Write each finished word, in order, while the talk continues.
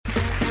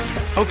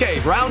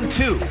Okay, round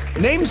two.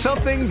 Name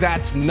something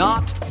that's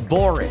not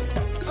boring.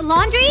 A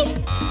laundry?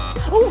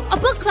 Ooh, a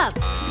book club.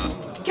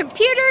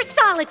 Computer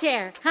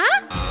solitaire,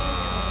 huh?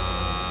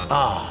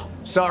 Ah,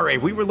 sorry,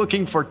 we were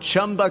looking for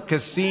Chumba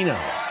Casino.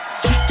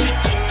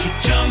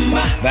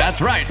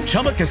 That's right,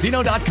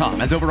 ChumbaCasino.com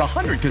has over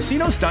 100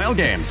 casino-style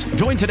games.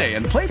 Join today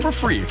and play for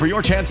free for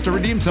your chance to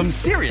redeem some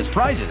serious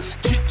prizes.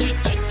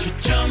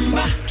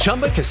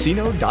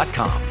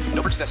 ChumbaCasino.com.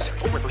 No purchase necessary.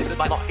 Void where prohibited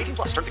by law. 18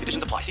 plus terms and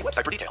conditions apply. See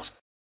website for details.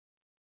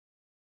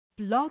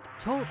 Blog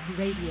Talk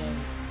Radio.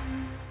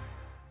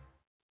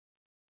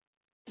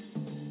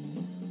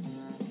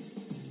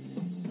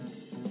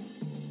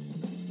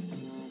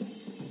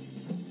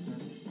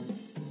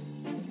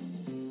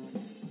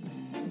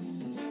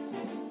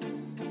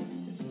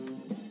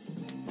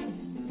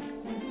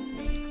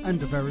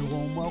 And a very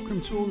warm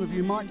welcome to all of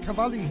you. Mike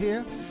Cavalli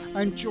here,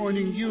 and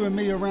joining you and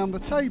me around the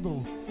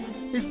table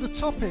is the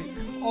topic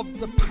of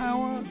the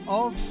power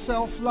of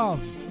self-love,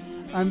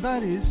 and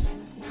that is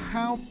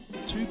how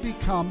to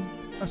become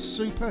a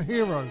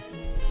superhero.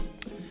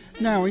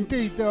 Now,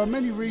 indeed, there are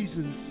many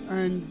reasons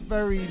and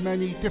very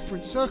many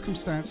different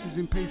circumstances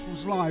in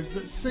people's lives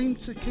that seem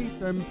to keep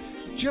them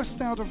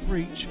just out of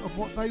reach of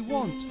what they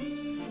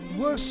want.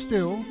 Worse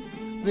still,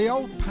 the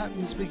old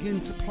patterns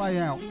begin to play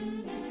out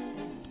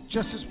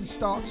just as we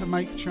start to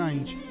make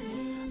change.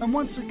 And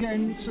once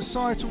again,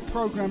 societal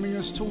programming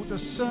has taught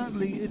us,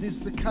 certainly it is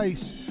the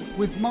case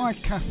with my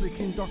Catholic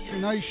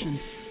indoctrination,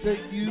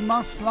 that you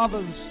must love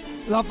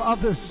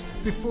others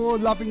before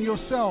loving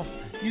yourself.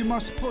 You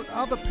must put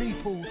other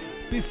people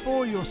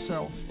before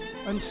yourself,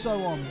 and so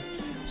on.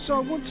 So I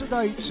want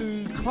today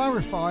to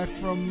clarify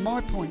from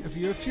my point of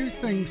view a few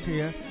things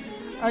here,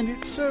 and it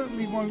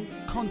certainly won't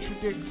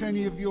contradict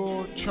any of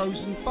your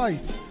chosen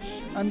faith.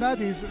 And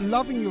that is,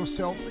 loving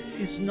yourself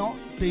is not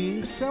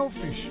being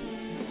selfish.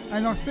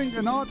 And I think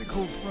an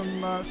article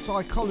from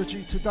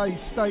Psychology Today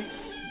states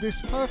this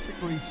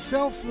perfectly.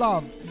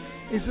 Self-love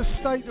is a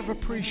state of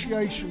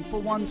appreciation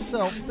for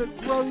oneself that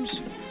grows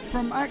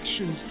from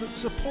actions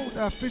that support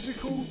our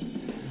physical,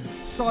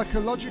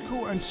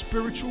 psychological and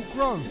spiritual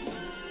growth.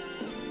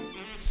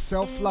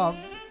 Self-love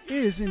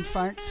is, in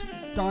fact,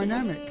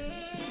 dynamic.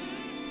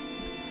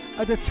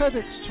 At a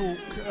TEDx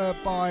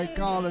talk by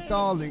Gala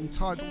Darling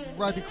titled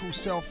Radical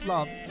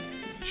Self-Love,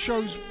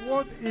 shows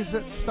what is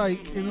at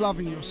stake in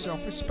loving yourself,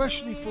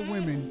 especially for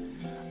women.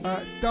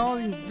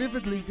 Darling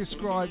vividly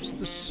describes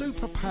the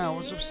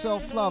superpowers of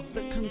self-love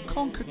that can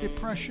conquer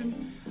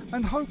depression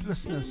and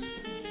hopelessness.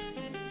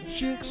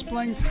 She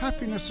explains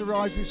happiness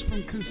arises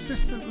from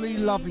consistently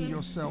loving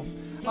yourself,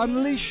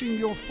 unleashing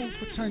your full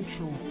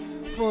potential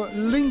for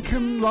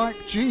Lincoln-like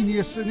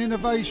genius and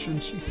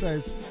innovation, she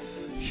says.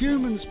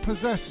 Humans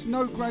possess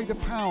no greater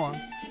power.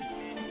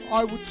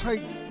 I would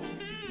take,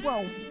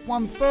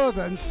 one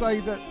further and say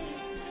that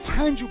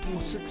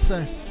tangible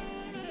success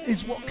is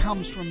what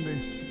comes from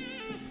this.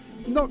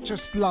 Not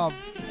just love,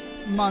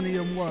 money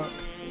and work,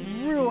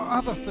 real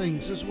other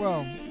things as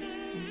well.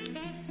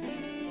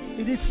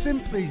 It is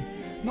simply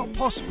not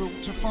possible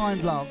to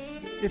find love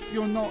if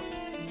you're not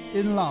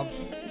in love.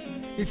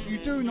 If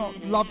you do not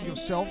love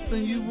yourself,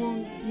 then you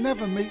will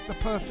never meet the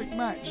perfect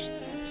match.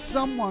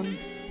 Someone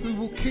who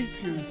will keep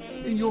you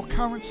in your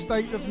current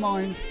state of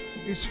mind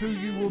is who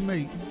you will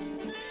meet.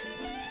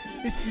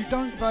 If you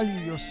don't value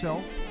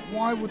yourself,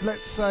 why would, let's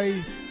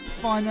say,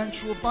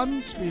 financial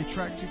abundance be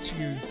attracted to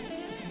you?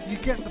 You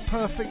get the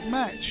perfect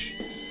match.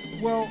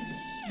 Well,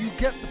 you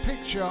get the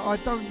picture. I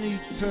don't need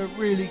to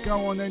really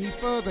go on any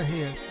further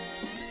here.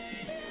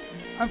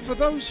 And for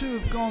those who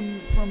have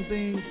gone from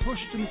being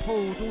pushed and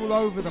pulled all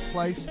over the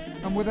place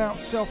and without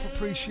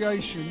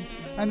self-appreciation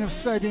and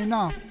have said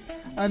enough,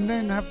 and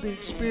then have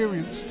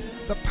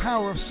experienced the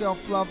power of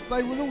self-love,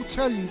 they will all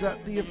tell you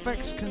that the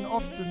effects can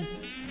often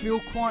feel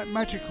quite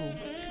magical.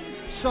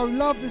 So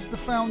love is the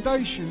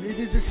foundation. It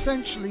is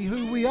essentially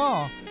who we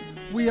are.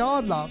 We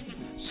are love.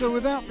 So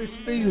without this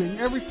feeling,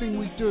 everything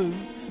we do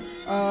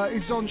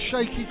is on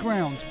shaky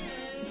ground.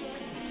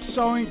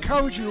 So I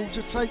encourage you all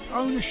to take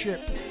ownership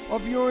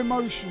of your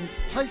emotions,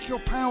 take your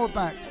power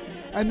back,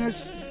 and as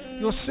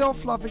your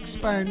self-love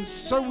expands,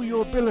 so will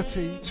your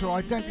ability to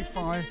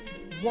identify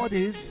what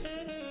is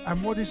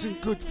and what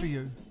isn't good for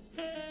you.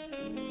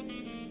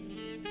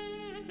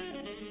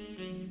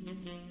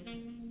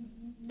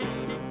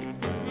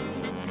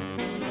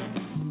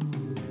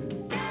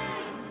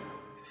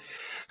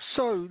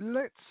 So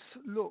let's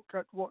look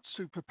at what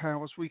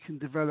superpowers we can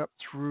develop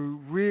through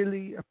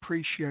really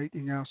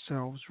appreciating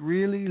ourselves,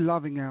 really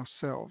loving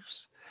ourselves.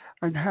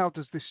 And how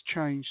does this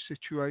change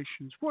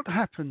situations? What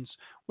happens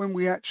when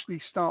we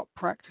actually start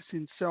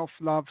practicing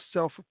self-love,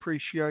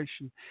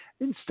 self-appreciation,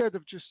 instead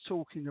of just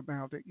talking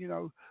about it?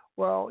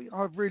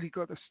 I've really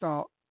got to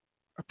start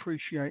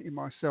appreciating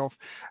myself.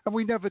 And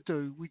we never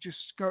do. We just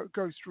go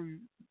through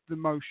the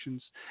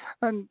motions.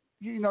 And,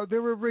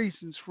 there are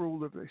reasons for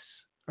all of this,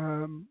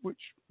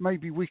 which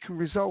maybe we can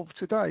resolve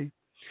today.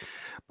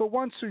 But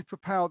one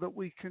superpower that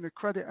we can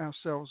accredit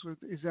ourselves with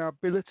is our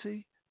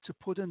ability to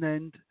put an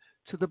end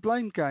to the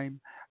blame game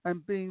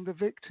and being the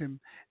victim.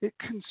 It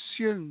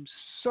consumes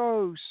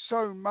so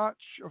much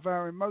of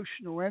our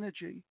emotional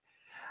energy.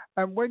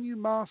 And when you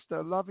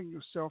master loving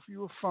yourself, you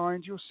will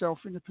find yourself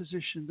in a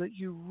position that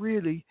you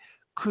really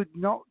could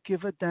not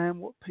give a damn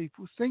what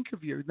people think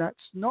of you. That's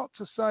not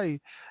to say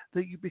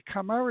that you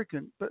become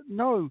arrogant, but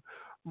no,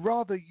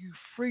 rather you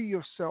free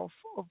yourself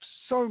of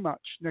so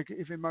much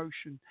negative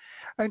emotion.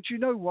 And you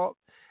know what?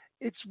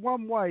 It's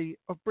one way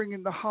of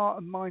bringing the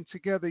heart and mind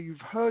together. You've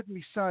heard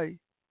me say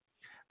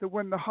that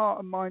when the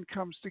heart and mind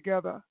comes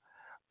together,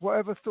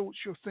 whatever thoughts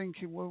you're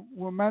thinking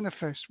will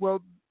manifest.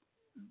 Well,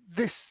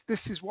 this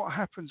is what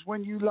happens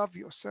when you love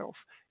yourself.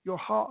 Your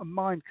heart and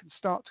mind can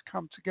start to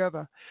come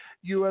together.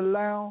 You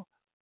allow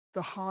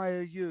the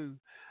higher you,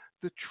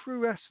 the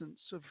true essence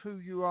of who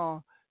you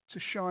are, to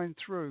shine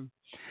through.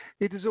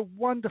 It is a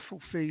wonderful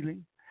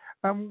feeling,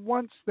 and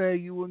once there,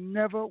 you will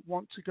never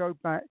want to go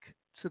back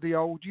to the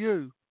old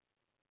you.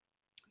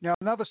 Now,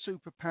 another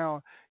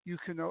superpower you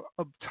can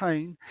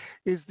obtain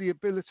is the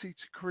ability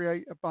to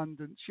create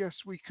abundance. Yes,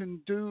 we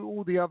can do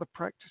all the other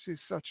practices,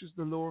 such as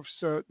the law of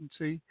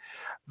certainty,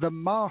 the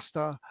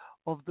master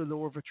of the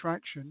law of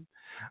attraction.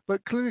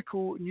 But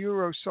clinical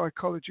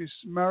neuropsychologist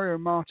Mario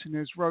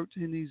Martinez wrote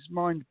in his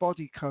Mind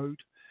Body Code,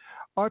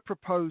 I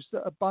propose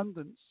that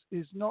abundance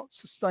is not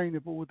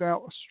sustainable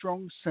without a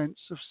strong sense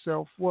of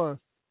self worth.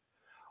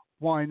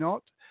 Why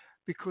not?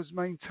 Because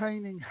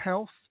maintaining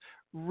health,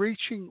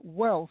 reaching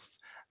wealth,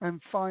 and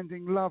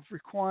finding love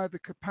require the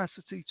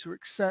capacity to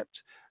accept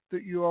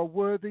that you are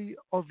worthy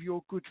of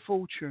your good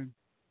fortune.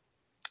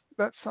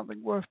 That's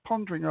something worth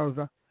pondering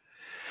over.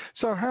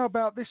 So how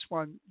about this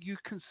one? You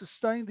can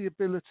sustain the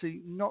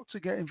ability not to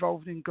get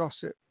involved in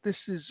gossip. This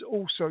is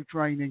also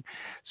draining.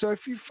 So if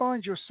you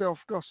find yourself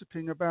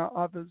gossiping about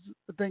others,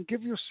 then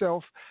give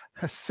yourself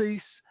a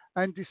cease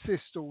and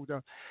desist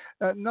order.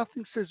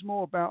 Nothing says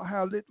more about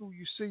how little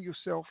you see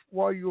yourself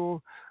while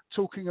you're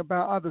talking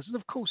about others. And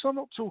of course, I'm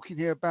not talking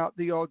here about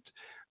the odd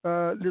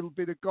little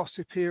bit of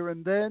gossip here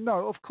and there.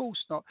 No, of course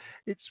not.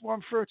 It's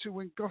one referred to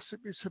when gossip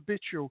is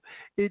habitual.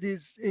 It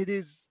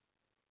is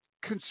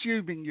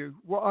consuming you,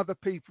 what other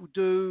people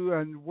do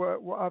and what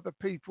other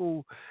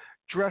people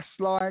dress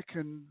like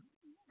and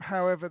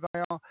however they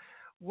are.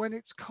 When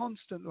it's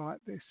constant like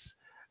this,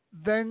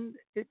 then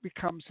it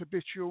becomes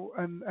habitual,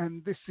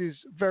 and this is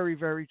very,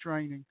 very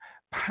draining.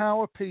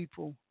 Power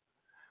people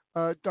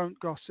don't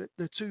gossip.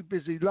 They're too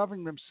busy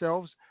loving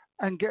themselves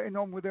and getting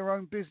on with their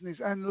own business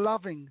and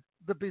loving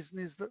the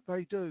business that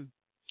they do.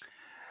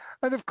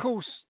 And of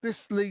course, this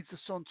leads us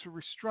on to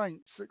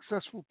restraint.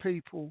 Successful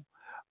people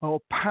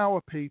or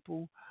power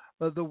people,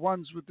 the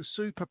ones with the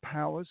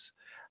superpowers,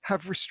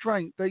 have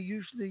restraint. They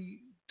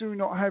usually do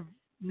not have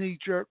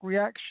knee-jerk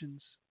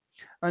reactions.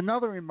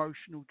 Another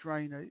emotional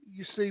drainer.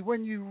 You see,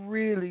 when you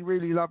really,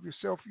 really love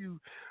yourself, you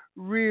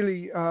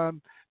really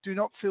do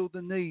not feel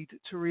the need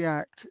to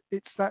react.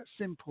 It's that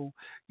simple.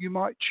 You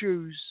might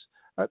choose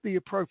at the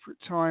appropriate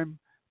time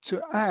to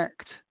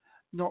act,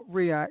 not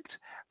react.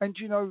 And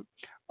you know,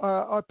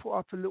 I put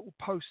up a little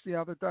post the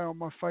other day on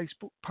my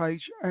Facebook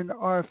page, and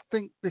I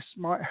think this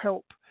might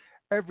help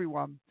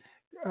everyone.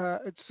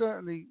 It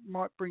certainly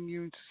might bring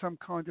you into some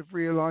kind of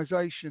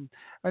realization.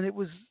 And it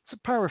was, to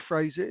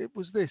paraphrase it, it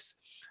was this.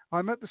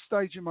 I'm at the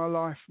stage in my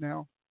life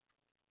now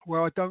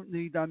where I don't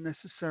need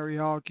unnecessary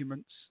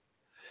arguments.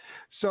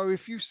 So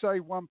if you say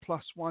 1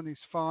 plus 1 is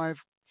 5,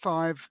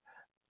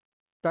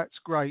 that's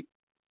great.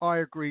 I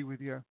agree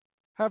with you.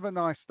 Have a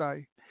nice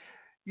day.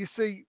 You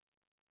see,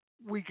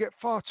 we get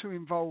far too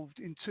involved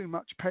in too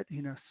much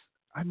pettiness.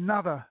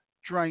 Another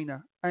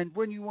drainer. And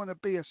when you want to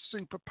be a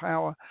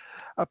superpower,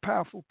 a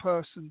powerful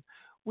person,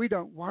 we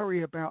don't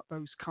worry about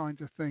those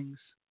kinds of things.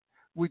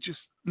 We just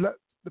let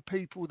the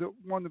people that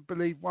want to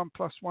believe 1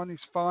 plus 1 is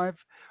 5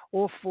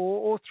 or 4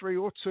 or 3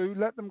 or 2,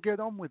 let them get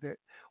on with it.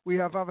 We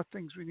have other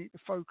things we need to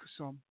focus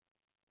on.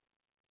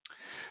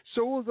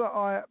 So all that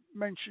I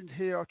mentioned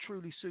here are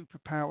truly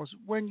superpowers.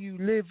 When you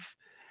live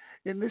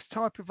in this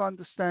type of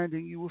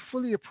understanding, you will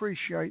fully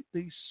appreciate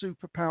these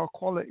superpower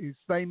qualities.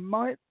 They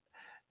might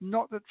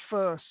not at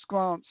first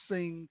glance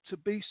seem to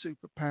be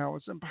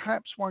superpowers, and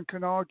perhaps one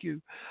can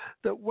argue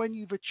that when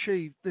you've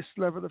achieved this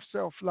level of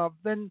self-love,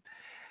 then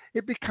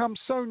it becomes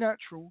so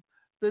natural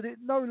that it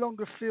no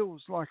longer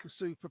feels like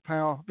a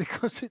superpower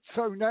because it's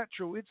so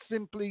natural. It's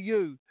simply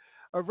you,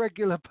 a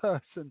regular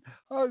person.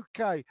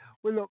 Okay,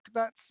 well, look,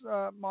 that's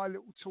my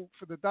little talk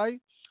for the day.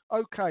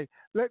 Okay,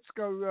 let's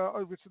go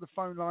over to the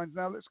phone lines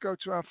now. Let's go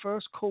to our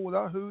first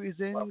caller, who is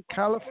in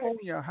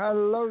California.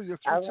 Hello, you're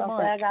through to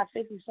Mike. I got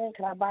 50 cents.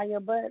 Can I buy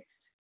your butt?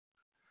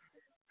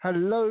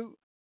 Hello.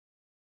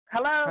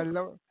 Hello.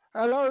 Hello.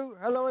 Hello.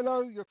 Hello.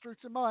 Hello. You're through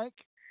to Mike.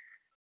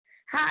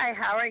 Hi,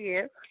 how are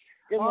you?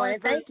 Good morning.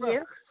 Thank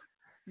you.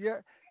 Yeah,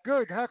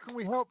 good. How can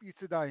we help you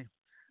today?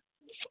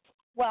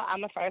 Well,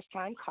 I'm a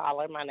first-time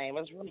caller. My name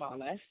is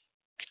Ramona.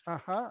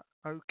 Uh-huh.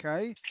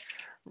 Okay.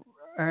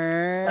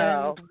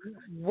 And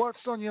what's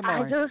on your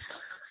mind?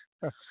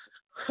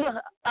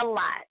 A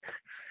lot.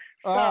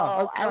 So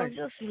okay. I was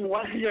just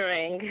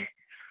wondering,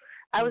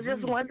 I was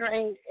just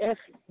wondering if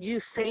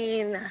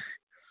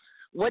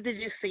what did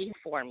you see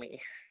for me?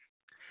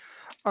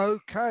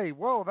 Okay,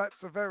 well, that's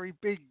a very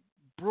big,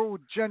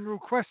 broad, general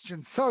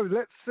question. So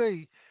let's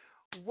see,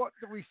 what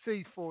do we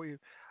see for you?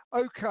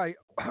 Okay,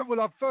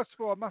 well, first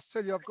of all, I must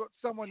tell you, I've got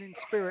someone in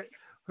spirit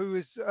who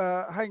is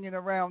hanging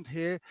around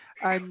here,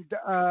 and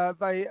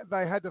they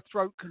had a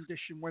throat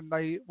condition when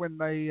they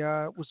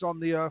was on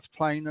the Earth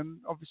plane, and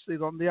obviously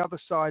they're on the other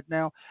side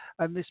now,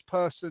 and this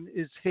person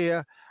is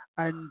here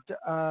and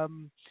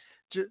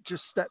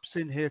just steps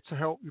in here to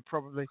help you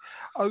probably.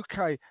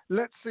 Okay,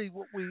 let's see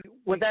what we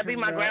Would that can, be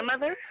my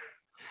grandmother?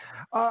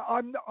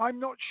 I'm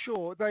not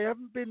sure. They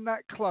haven't been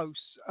that close.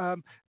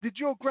 Did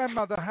your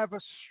grandmother have a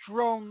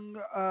strong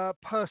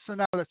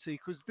personality?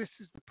 Because this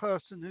is the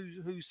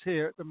person who's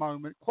here at the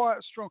moment. Quite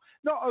a strong,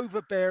 not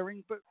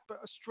overbearing, but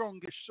a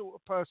strongish sort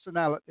of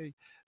personality.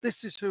 This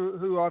is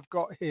who I've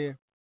got here.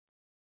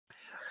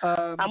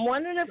 I'm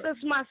wondering if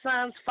it's my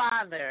son's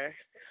father.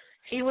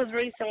 He was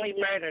recently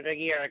murdered a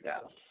year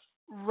ago.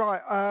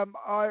 Right.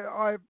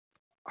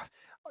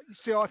 You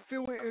see, I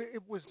feel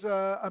it was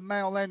a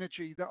male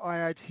energy that I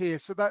had here,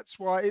 so that's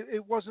why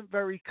it wasn't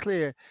very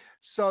clear.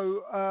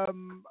 So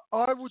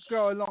I would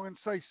go along and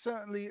say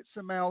certainly it's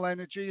a male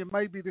energy, and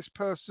maybe this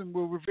person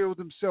will reveal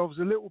themselves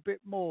a little bit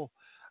more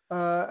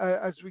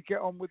as we get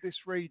on with this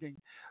reading.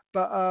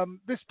 But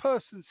this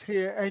person's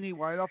here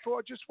anyway, and I thought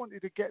I just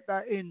wanted to get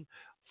that in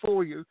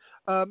for you.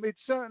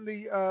 It's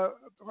certainly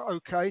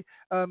okay.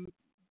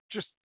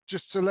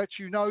 Just to let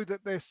you know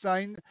that they're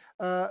saying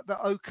that,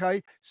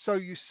 okay, so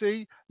you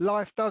see,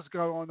 life does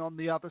go on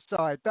the other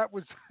side. That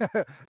was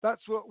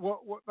that's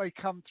what they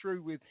come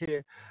through with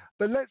here.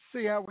 But let's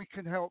see how we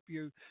can help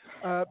you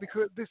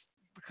because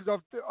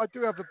I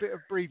do have a bit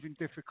of breathing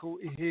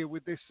difficulty here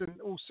with this, and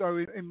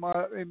also in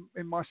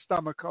my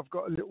stomach I've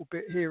got a little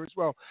bit here as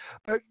well.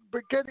 But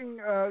getting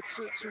to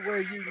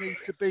where you need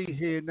to be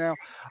here now,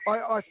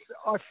 I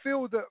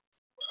feel that.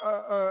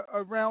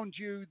 Around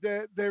you,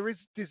 there is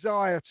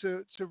desire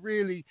to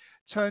really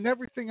turn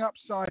everything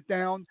upside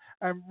down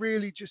and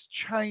really just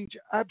change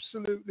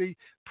absolutely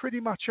pretty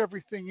much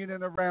everything in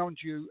and around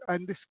you.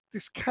 And this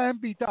can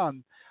be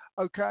done,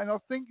 okay? And I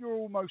think you're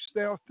almost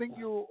there. I think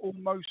you're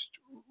almost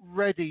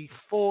ready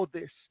for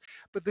this.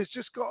 But there's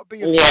just got to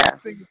be a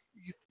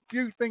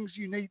few things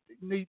you need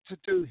to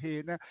do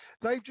here. Now,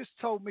 they've just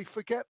told me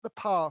forget the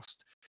past.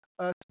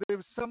 There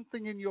was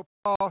something in your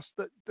past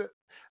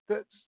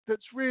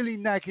that's really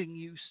nagging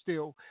you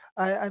still,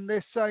 and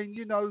they're saying,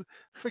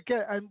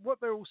 forget. And what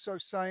they're also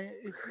saying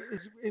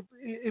is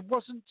it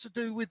wasn't to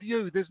do with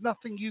you. There's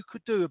nothing you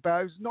could do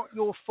about it. It's not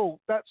your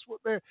fault. That's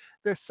what they're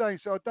saying.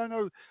 So I don't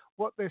know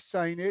what they're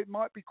saying. It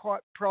might be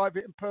quite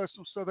private and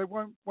personal, so they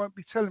won't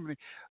be telling me.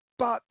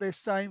 But they're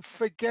saying,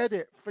 forget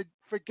it.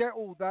 Forget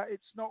all that.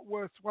 It's not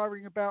worth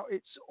worrying about.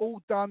 It's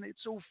all done.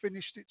 It's all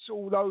finished. It's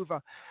all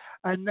over.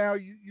 And now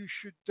you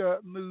should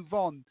move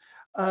on.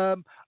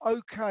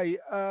 Okay.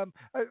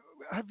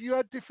 Have you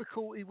had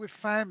difficulty with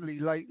family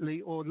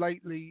lately or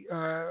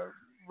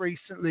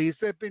recently? Has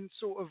there been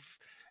sort of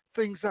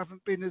things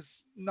haven't been as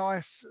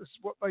nice as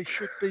what they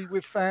should be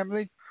with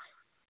family?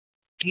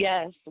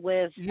 Yes,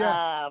 with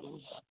my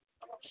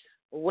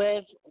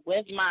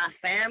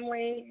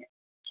family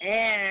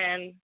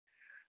and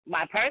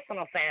my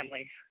personal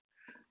family.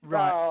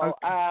 Right.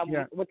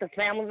 So with the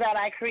family that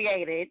I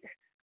created,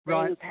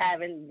 things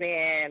haven't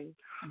been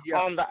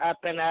on the up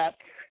and up.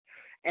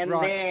 And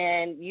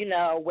then,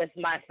 with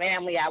my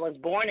family I was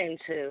born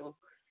into,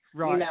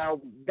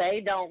 they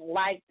don't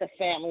like the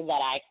family that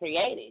I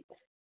created.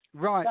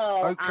 Right.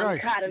 So okay. I'm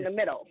caught in the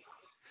middle.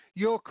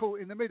 You're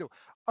caught in the middle.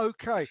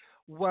 Okay.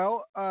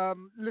 Well,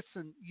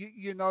 listen,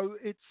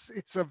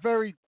 it's a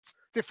very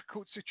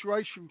difficult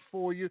situation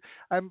for you,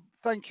 and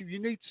thank you. You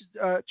need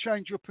to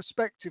change your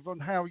perspective on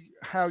how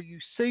you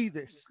see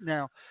this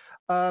now.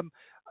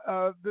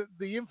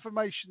 The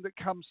information that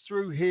comes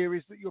through here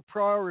is that your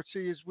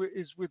priority is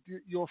with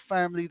your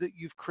family that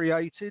you've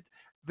created.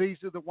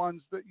 These are the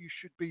ones that you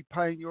should be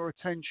paying your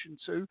attention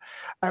to.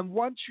 And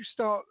once you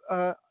start,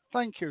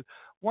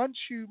 once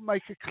you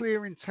make a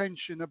clear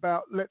intention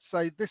about, let's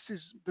say, this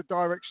is the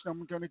direction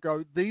I'm going to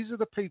go, these are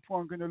the people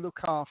I'm going to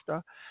look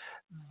after,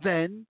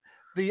 then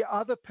the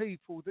other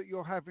people that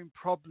you're having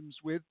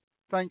problems with,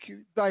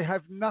 they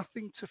have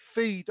nothing to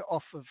feed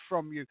off of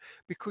from you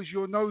because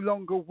you're no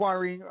longer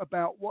worrying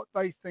about what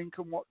they think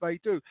and what they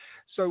do.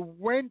 So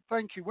when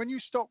you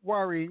stop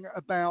worrying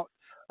about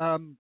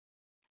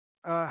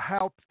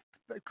how,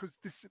 because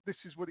this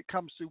is what it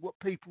comes to, what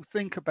people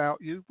think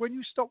about you, when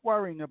you stop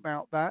worrying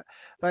about that,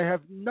 they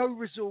have no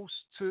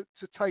resource to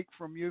take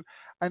from you,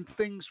 and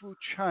things will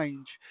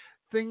change.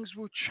 Things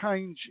will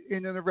change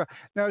in and around.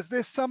 Now, is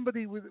there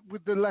somebody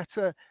with the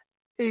letter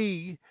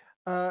E?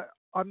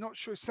 I'm not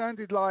sure. It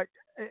sounded like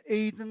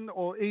Eden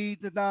or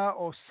Edena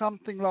or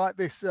something like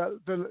this.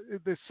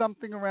 There's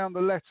something around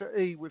the letter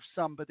E with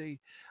somebody,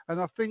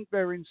 and I think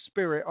they're in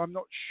spirit. I'm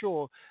not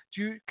sure.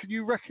 Can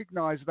you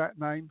recognise that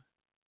name?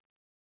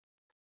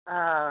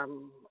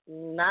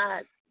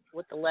 Not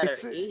with the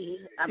letter E.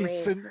 I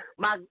mean,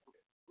 my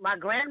my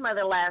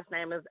grandmother's last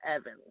name is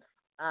Evans.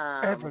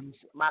 Evans.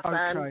 My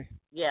son, okay.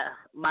 yeah,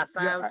 my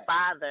son's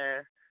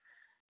father.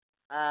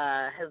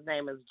 His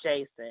name is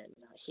Jason.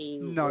 He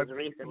was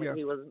recently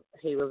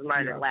he was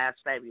murdered last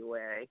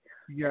February.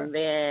 Yeah. And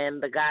then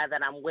the guy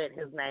that I'm with,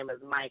 his name is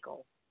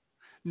Michael.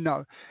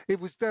 No, it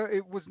was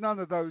none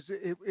of those.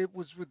 It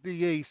was with the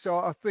E. So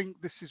I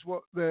think this is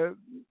what we're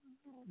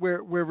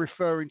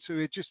referring to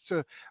here, just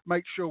to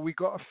make sure we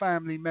got a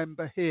family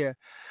member here.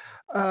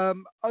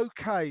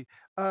 Okay.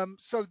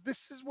 So this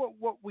is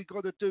what we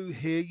got to do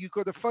here. You've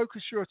got to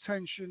focus your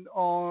attention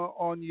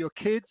on your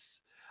kids.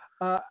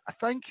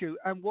 Thank you.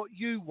 And what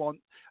you want,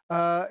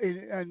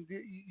 and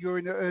you're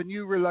in a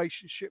new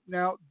relationship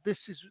now. This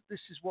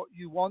is what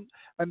you want,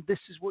 and this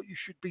is what you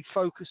should be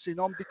focusing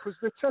on, because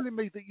they're telling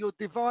me that you're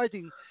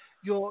dividing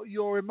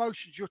your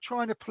emotions. You're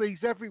trying to please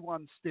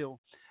everyone still,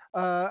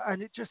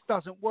 and it just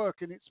doesn't work,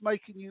 and it's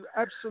making you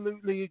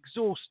absolutely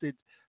exhausted.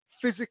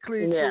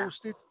 Physically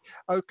exhausted,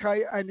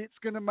 okay, and it's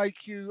going to make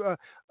you.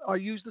 I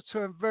use the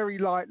term very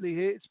lightly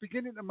here. It's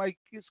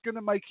going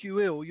to make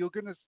you ill. You're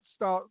going to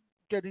start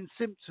getting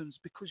symptoms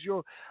because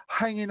you're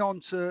hanging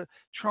on to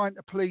trying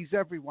to please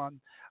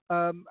everyone,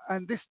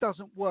 and this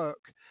doesn't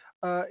work.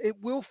 It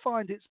will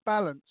find its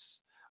balance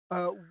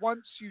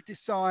once you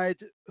decide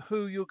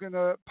who you're going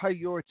to pay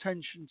your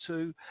attention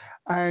to,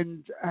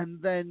 and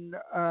then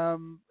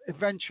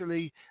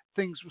eventually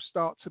things will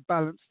start to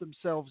balance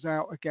themselves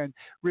out again.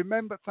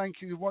 Remember,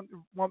 thank you. You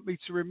want me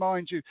to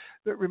remind you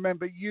that,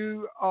 remember,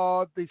 you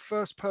are the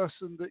first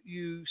person that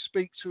you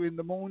speak to in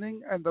the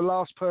morning and the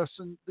last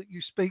person that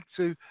you speak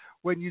to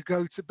when you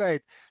go to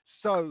bed.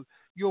 So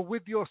you're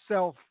with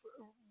yourself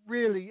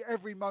really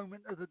every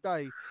moment of the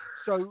day.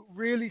 So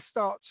really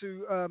start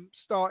to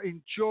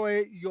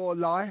enjoy your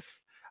life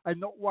and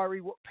not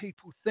worry what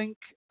people think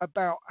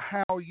about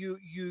how you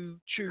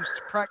choose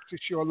to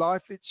practice your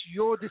life. It's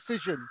your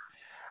decision.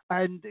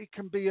 And it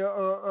can be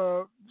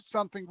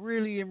something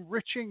really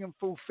enriching and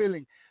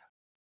fulfilling,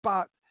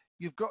 but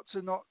you've got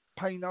to not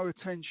pay no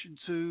attention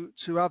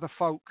to other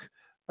folk.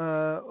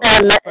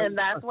 And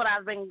that's what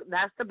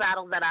that's the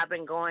battle that I've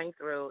been going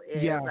through.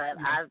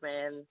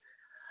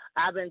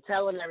 I've been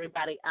telling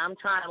everybody I'm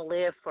trying to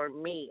live for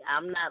me.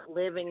 I'm not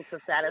living to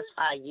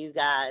satisfy you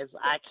guys.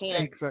 I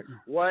can't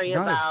worry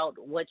about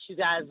what you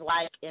guys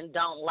like and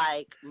don't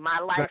like. My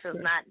life is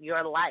not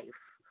your life.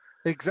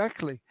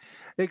 Exactly.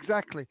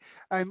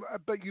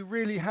 But you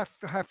really have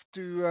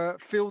to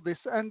feel this,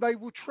 and they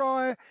will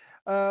try.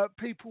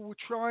 People will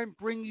try and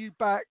bring you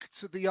back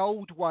to the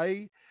old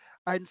way,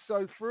 and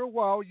so for a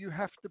while you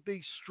have to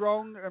be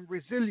strong and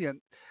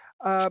resilient.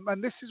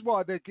 And this is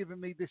why they're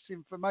giving me this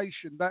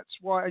information. That's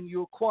why, and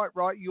you're quite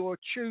right. You're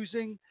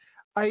choosing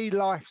a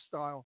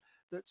lifestyle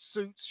that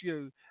suits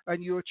you,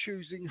 and you're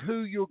choosing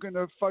who you're going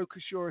to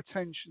focus your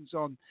attentions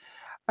on.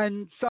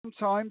 And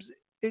sometimes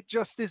it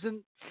just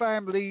isn't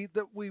family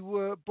that we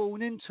were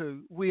born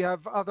into. We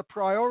have other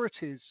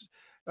priorities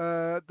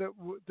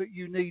that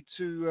you need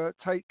to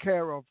take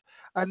care of,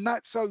 and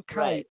that's okay.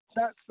 Right.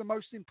 That's the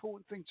most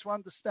important thing to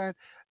understand.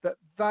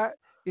 That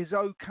is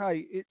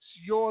okay. It's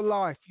your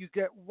life. You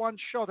get one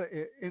shot at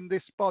it in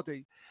this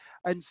body,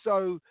 and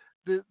so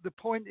the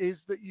point is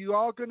that you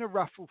are going to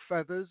ruffle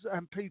feathers,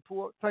 and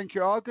people, thank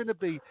you, are going to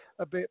be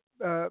a bit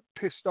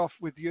pissed off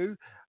with you.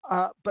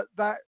 But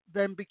that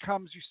then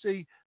becomes, you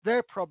see,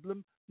 their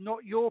problem,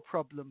 not your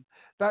problem.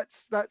 That's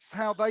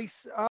how they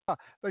are.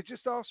 They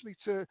just asked me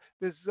to.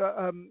 There's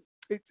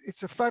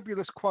it's a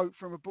fabulous quote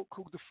from a book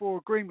called The Four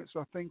Agreements,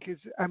 I think,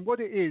 and what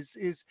it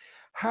is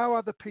how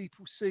other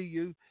people see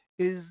you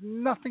is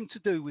nothing to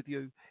do with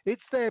you.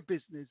 It's their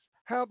business.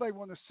 How they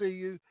want to see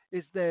you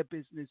is their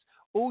business.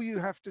 All you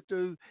have to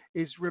do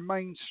is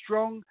remain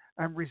strong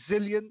and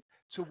resilient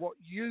to what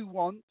you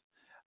want.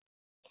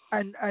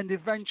 And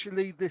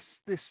eventually this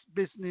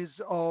business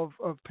of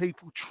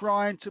people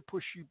trying to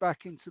push you back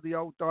into the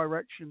old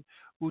direction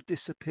will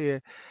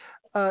disappear.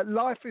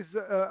 Life is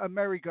a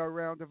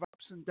merry-go-round of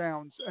ups and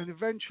downs, and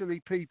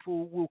eventually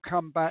people will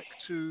come back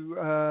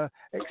to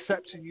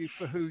accepting you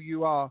for who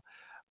you are.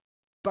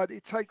 But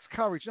it takes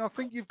courage, and I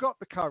think you've got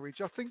the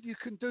courage. I think you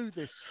can do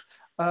this.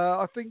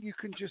 I think you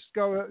can just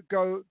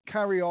go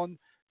carry on,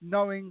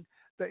 knowing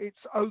that it's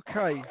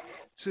okay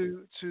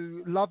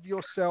to love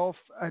yourself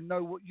and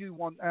know what you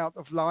want out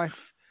of life,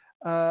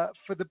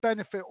 for the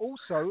benefit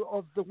also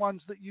of the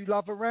ones that you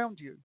love around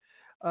you.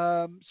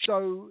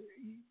 So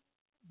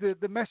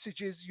the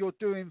message is you're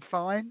doing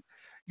fine,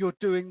 you're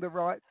doing the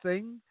right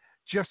thing.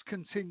 Just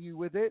continue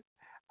with it,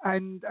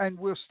 and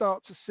we'll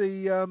start to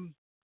see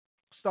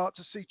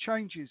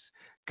changes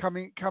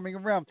coming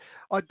around.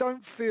 I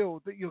don't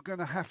feel that you're going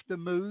to have to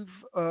move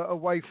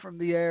away from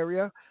the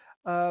area.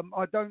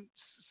 I don't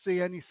see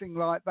anything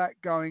like that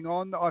going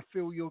on. I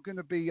feel you're going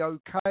to be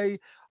okay.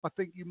 I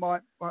think you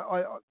might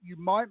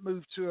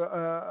move to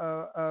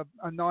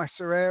a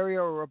nicer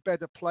area or a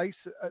better place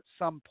at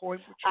some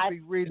point, which would be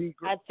really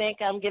good. I think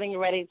I'm getting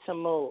ready to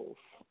move.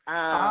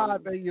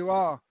 There you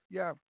are.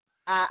 Yeah.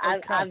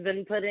 I've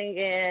been putting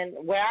in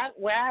where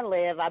I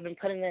live. I've been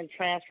putting in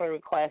transfer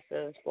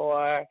requests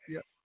for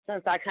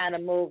since I kind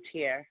of moved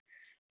here.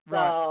 Right.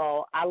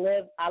 So I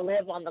live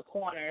on the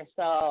corner,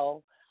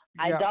 so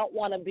I don't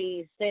want to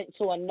be sent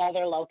to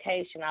another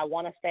location. I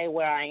want to stay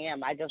where I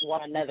am. I just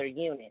want another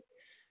unit.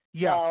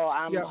 Yeah. So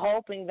I'm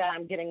hoping that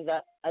I'm getting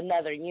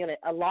another unit,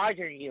 a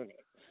larger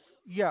unit.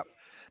 Yeah.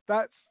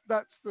 That's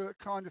the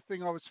kind of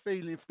thing I was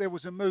feeling. If there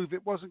was a move,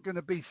 it wasn't going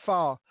to be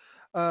far.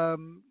 It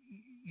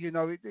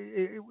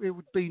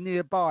would be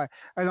nearby,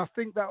 and I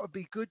think that would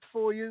be good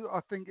for you.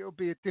 I think it will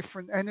be a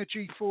different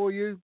energy for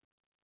you,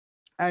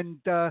 and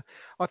I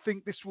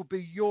think this will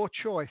be your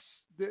choice.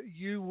 That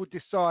you will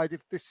decide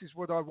if this is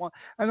what I want,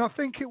 and I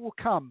think it will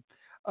come.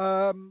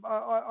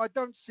 I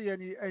don't see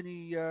any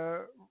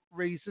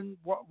reason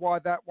why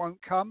that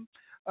won't come.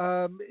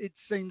 It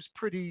seems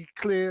pretty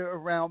clear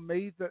around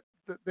me that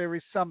there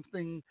is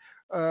something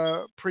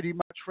pretty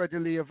much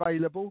readily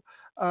available.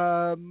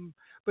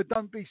 But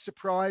don't be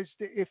surprised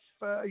if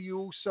you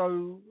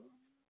also,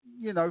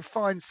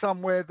 find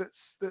somewhere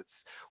that's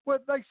well.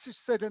 They just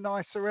said a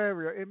nicer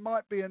area. It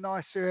might be a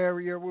nicer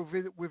area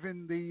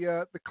within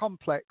the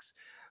complex,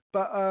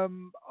 but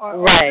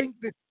I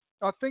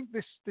think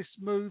this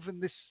move and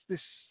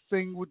this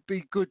thing would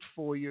be good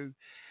for you.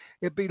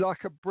 It'd be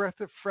like a breath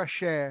of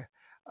fresh air.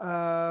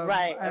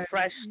 A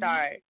fresh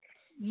start.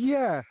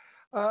 Yeah.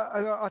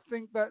 And I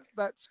think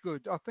that's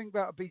good. I think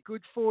that would be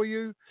good for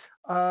you.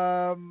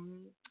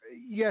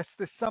 Yes,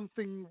 there's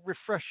something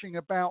refreshing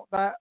about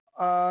that.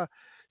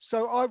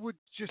 So I would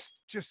just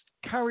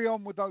carry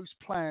on with those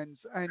plans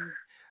and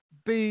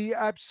be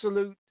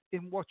absolute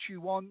in what you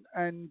want.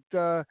 And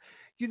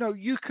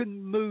you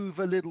can move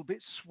a little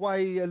bit,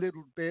 sway a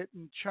little bit,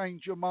 and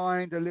change your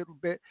mind a little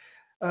bit.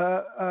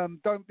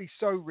 Don't be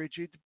so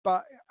rigid,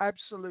 but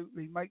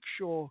absolutely make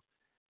sure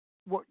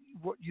what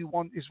you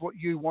want is what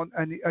you want,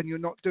 and you're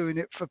not doing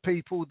it for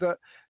people that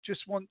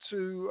just want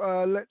to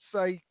let's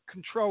say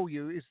control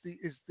you is the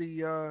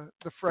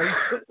phrase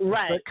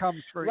that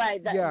comes through.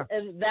 Right.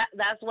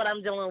 That's what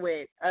I'm dealing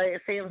with.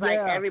 It seems like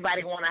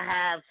everybody want to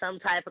have some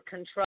type of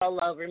control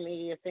over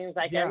me. It seems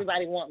like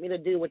everybody want me to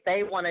do what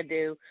they want to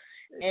do,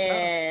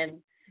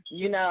 and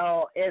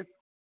it's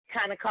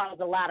kind of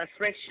caused a lot of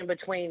friction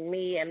between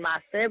me and my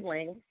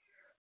siblings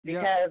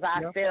because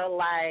I feel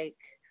like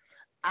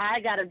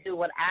I got to do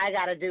what I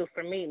got to do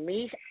for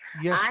me.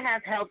 I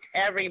have helped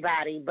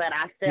everybody, but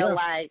I feel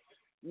like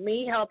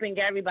me helping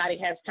everybody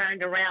has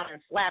turned around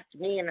and slapped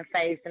me in the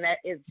face, and that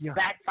is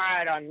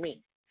backfired on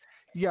me.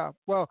 Yeah,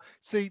 well,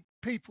 see,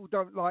 people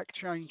don't like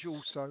change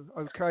also,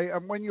 okay?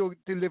 And when you're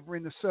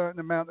delivering a certain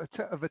amount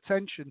of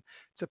attention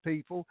to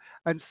people,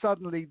 and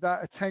suddenly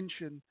that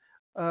attention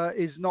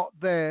is not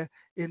there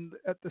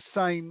at the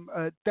same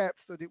depth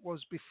that it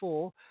was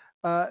before,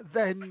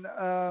 then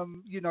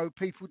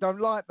people don't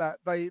like that.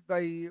 They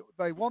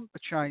want the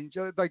change.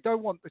 They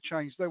don't want the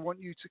change. They want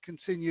you to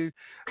continue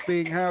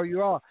being how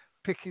you are,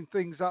 picking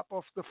things up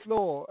off the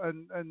floor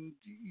and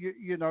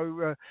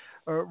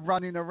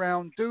running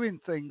around doing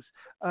things.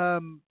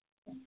 But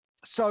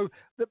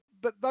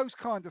those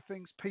kind of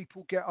things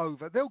people get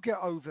over. They'll get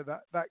over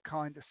that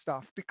kind of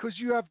stuff because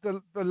you have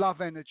the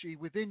love energy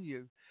within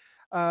you.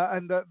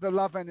 And the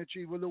love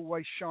energy will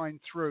always shine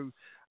through.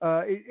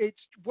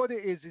 It's what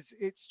it is.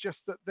 It's just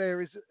that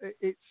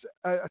it's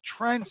a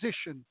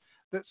transition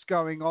that's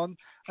going on,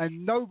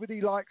 and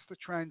nobody likes the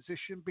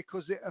transition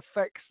because it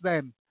affects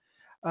them.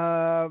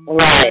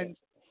 Right. And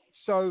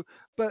so,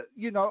 but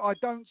I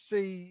don't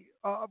see.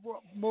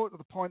 More to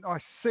the point, I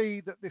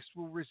see that this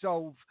will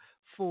resolve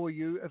for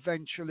you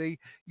eventually.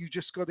 You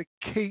just got to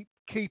keep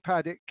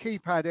at it,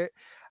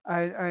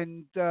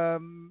 and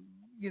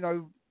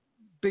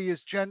be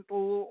as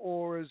gentle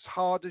or as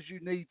hard as you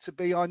need to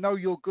be. I know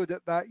you're good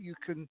at that. You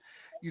can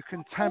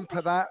temper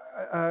that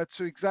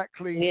to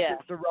exactly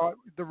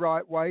the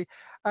right way,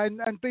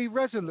 and be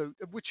resolute,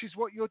 which is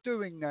what you're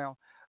doing now.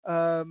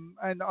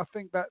 And I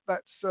think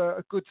that's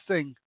a good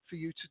thing for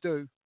you to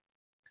do.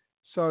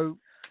 So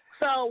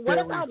what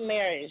about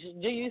marriage?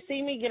 Do you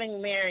see me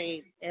getting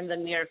married in the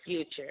near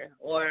future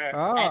or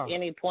at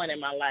any point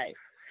in my life?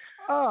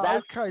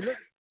 Okay.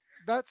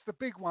 That's the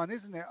big one,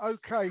 isn't it?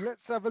 Okay,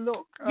 let's have a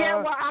look.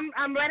 Well,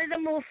 I'm ready to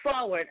move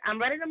forward. I'm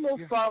ready to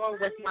move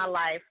forward with my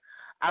life.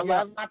 I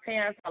love my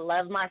parents. I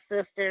love my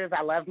sisters.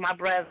 I love my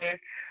brother.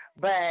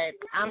 But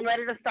I'm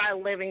ready to start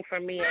living for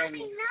me and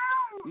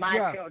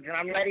my children.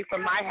 I'm ready for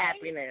my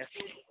happiness.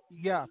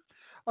 Yeah.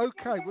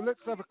 Okay, well,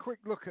 let's have a quick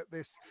look at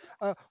this.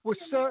 Well,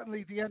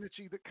 certainly the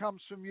energy that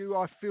comes from you,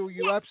 I feel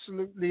you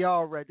absolutely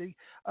are ready.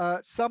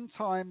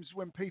 Sometimes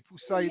when people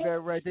say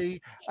they're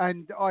ready,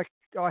 and I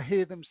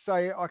hear them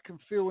say it, I can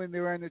feel in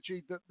their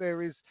energy that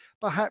there is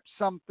perhaps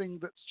something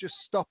that's just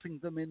stopping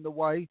them in the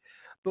way.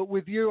 But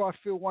with you, I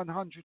feel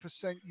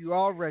 100% you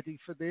are ready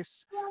for this,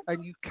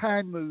 and you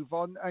can move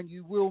on, and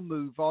you will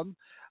move on.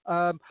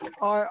 I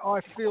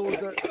feel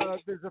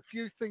that there's a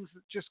few things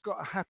that just got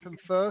to happen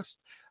first.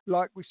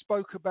 Like we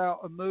spoke about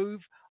a move,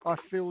 I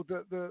feel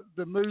that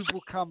the move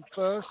will come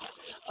first.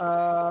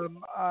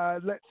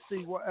 Let's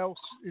see what else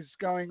is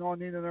going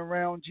on in and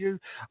around you.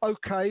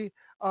 Okay,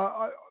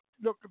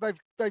 look,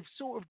 they've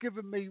sort of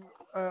given me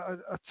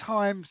a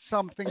time,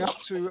 something up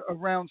to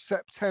around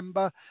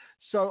September.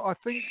 So I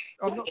think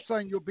I'm not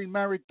saying you'll be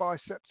married by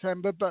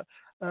September, but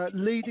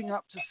leading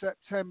up to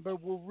September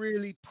will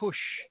really push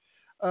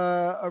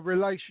a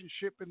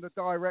relationship in the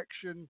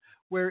direction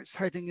where it's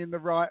heading in the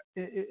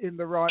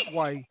right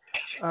way.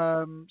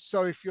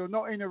 So if you're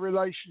not in a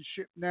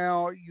relationship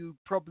now, you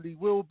probably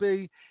will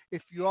be.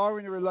 If you are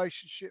in a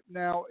relationship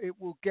now, it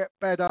will get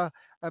better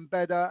and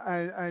better,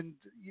 and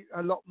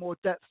a lot more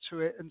depth to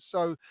it. And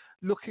so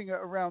looking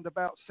at around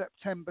about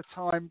September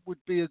time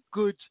would be a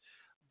good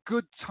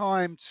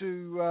time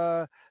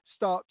to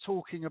start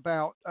talking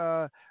about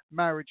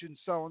marriage and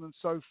so on and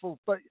so forth.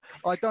 But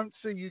I don't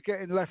see you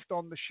getting left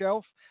on the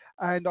shelf.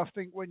 And I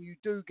think when you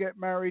do get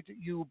married,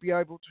 you will be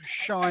able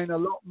to shine a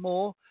lot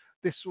more.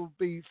 This will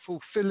be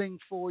fulfilling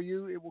for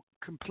you. It will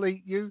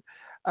complete you.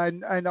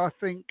 And I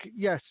think,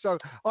 yes, so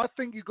I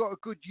think you've got a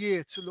good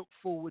year to look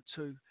forward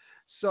to.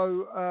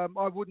 So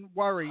I wouldn't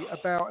worry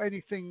about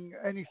anything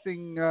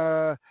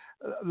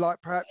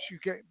like perhaps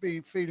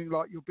feeling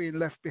like you're being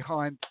left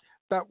behind.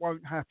 That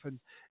won't happen.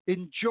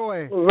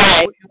 Enjoy.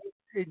 Right.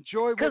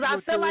 Enjoy what Because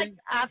you're doing.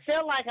 I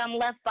feel like I'm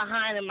left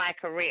behind in my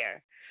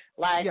career.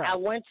 Like, yeah. I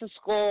went to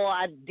school,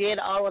 I did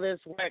all of this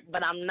work,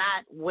 but I'm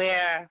not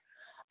where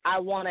I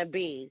want to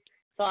be.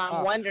 So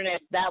I'm wondering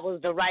if that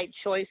was the right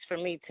choice for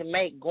me to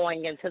make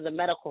going into the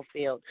medical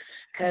field,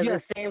 because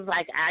yes. it seems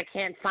like I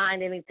can't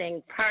find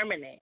anything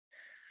permanent.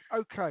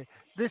 Okay,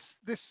 this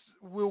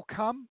will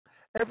come.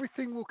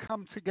 Everything will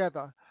come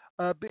together.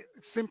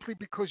 Simply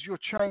because you're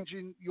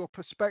changing your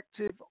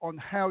perspective on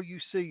how you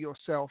see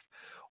yourself.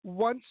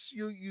 Once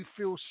you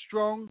feel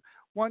strong,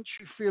 once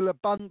you feel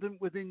abundant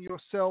within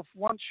yourself,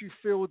 once you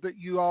feel that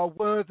you are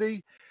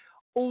worthy,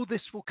 all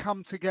this will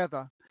come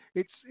together.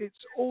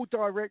 It's all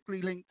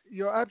directly linked.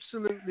 You're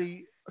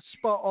absolutely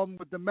spot on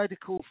with the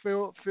medical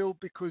field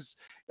because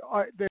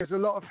there's a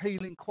lot of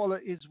healing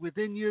qualities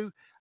within you.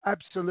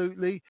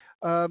 Absolutely.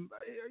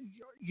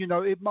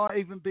 It might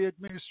even be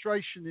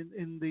administration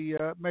in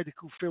the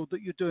medical field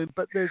that you're doing,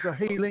 but there's a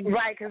healing.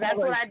 Right, because that's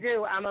what I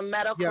do. I'm a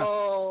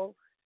medical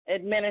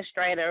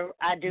administrator.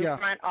 I do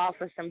front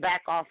office and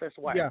back office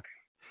work.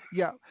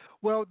 Yeah.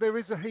 Well, there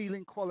is a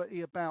healing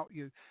quality about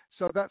you,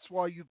 so that's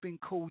why you've been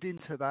called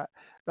into that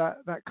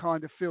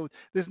kind of field.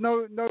 There's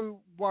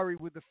no worry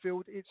with the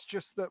field. It's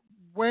just that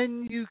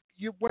when you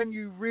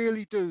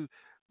really do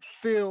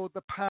feel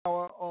the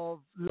power of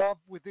love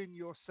within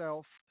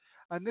yourself,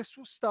 and this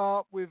will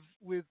start with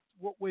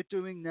what we're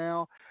doing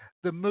now.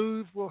 The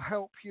move will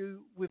help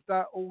you with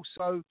that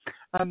also,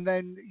 and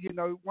then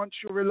once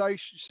your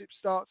relationship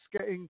starts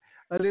getting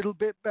a little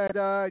bit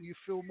better and you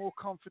feel more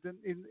confident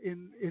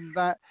in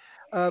that,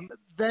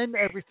 then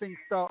everything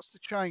starts to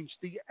change.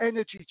 The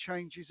energy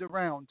changes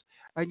around,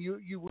 and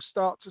you will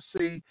start to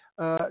see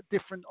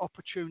different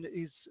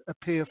opportunities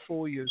appear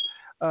for you.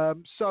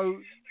 So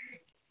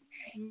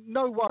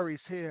no worries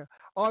here.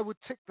 I would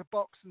tick the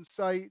box and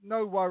say,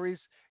 no worries,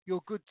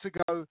 you're good to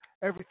go.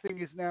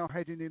 Everything is now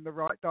heading in the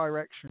right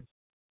direction.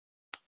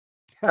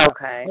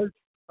 Okay.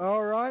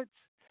 All right.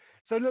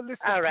 So look, listen,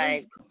 all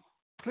right.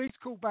 Please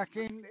call back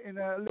in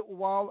a little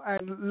while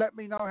and let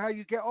me know how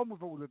you get on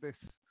with all of this.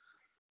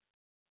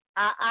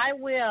 I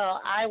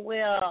will.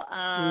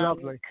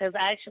 Lovely. Because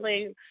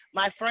actually,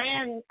 my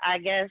friend, I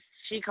guess,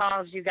 she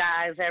calls you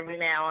guys every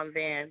now and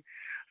then.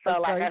 So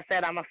okay. Like I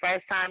said, I'm a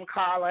first-time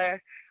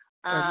caller.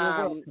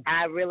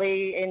 I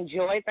really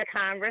enjoyed the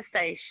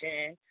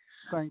conversation.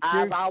 Thank you.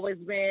 I've always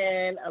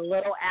been a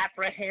little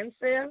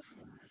apprehensive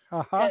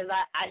because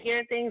I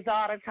hear things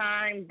all the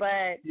time,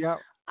 but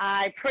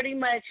I pretty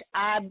much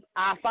I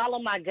follow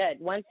my gut.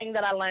 One thing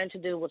that I learned to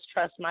do was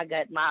trust my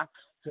gut. My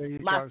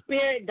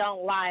spirit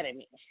don't lie to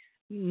me.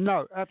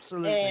 No,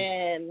 absolutely.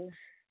 And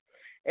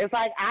it's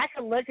like I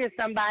can look at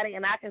somebody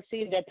and I can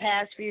see their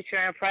past, future,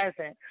 and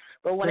present,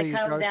 but when it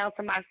comes down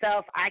to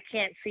myself, I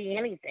can't see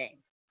anything.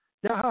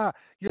 Yeah,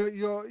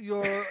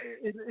 you're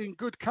in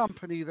good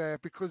company there,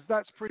 because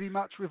that's pretty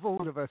much with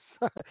all of us.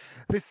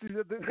 This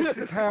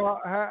is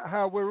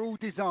how we're all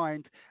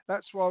designed.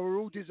 That's why we're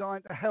all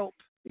designed to help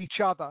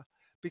each other,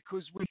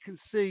 because we can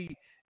see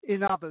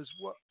in others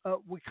what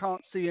we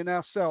can't see in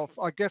ourselves.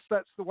 I guess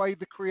that's the way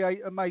the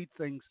Creator made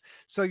things.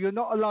 So you're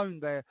not alone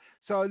there.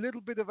 So a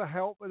little bit of a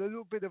help and a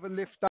little bit of a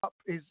lift up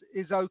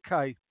is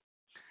okay.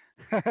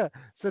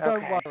 So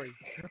don't worry.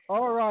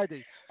 All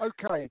righty.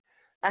 Okay.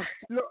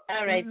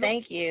 All right,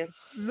 thank you.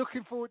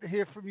 Looking forward to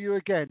hear from you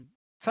again.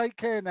 Take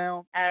care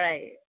now. All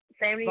right.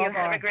 Same to you.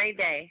 Have a great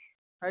day.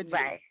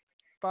 Bye.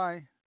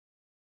 Bye.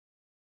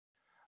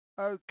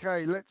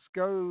 Okay, let's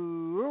go.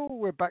 Oh,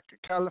 we're back to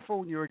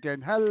California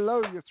again.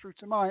 Hello, you're through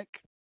to Mike.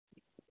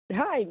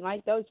 Hi,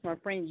 Mike. That was my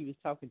friend you was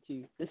talking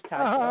to. This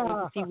time, I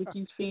want to see what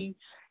you see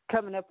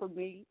coming up for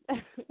me.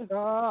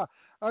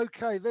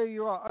 Okay, there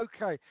you are.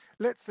 Okay,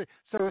 let's see.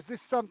 So is this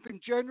something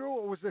general,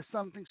 or was there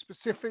something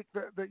specific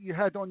that you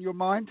had on your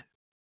mind?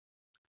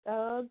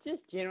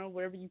 Just general,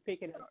 whatever you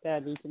pick it up that I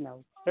need to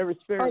know. Whatever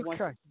spirit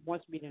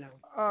wants me to know.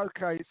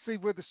 Okay, see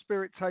where the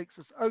spirit takes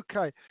us.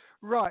 Okay,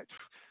 right.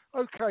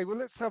 Okay, well,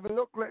 let's have a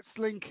look. Let's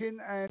link in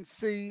and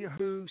see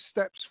who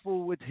steps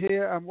forward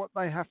here and what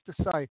they have to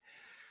say.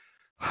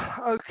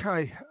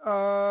 Okay,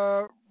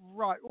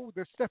 right. Oh,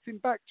 they're stepping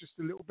back just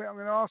a little bit. I'm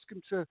going to ask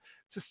them to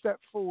step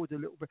forward a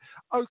little bit.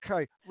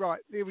 Okay, right.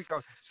 Here we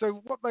go.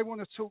 So what they want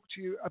to talk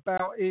to you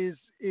about is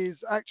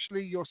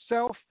actually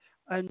yourself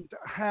and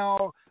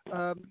how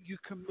you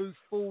can move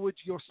forward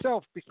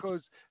yourself,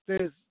 because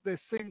there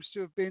seems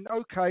to have been,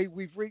 okay,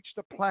 we've reached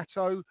a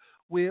plateau.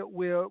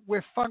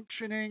 We're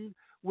functioning.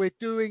 We're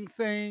doing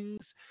things,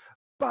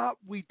 but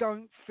we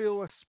don't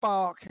feel a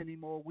spark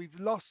anymore. We've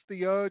lost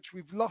the urge.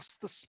 We've lost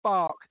the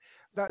spark,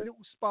 that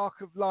little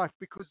spark of life,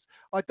 because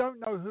I don't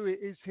know who it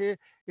is here,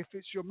 if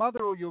it's your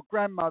mother or your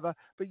grandmother,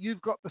 but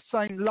you've got the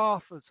same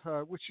laugh as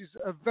her, which is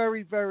a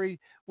very,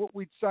 very, what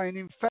we'd say, an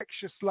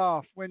infectious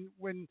laugh. When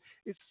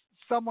it's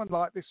someone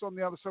like this on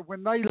the other side,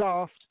 when they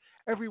laughed,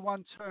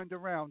 everyone turned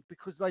around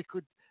because they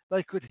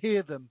could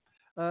hear them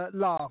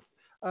laugh.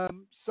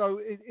 So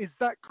is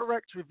that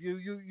correct with you?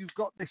 You've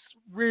got this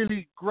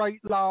really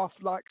great laugh,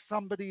 like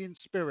somebody in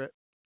spirit.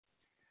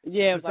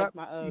 Yeah, it was like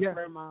my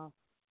grandma.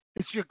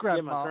 It's your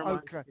grandma. Yeah, my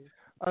okay.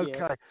 Yeah.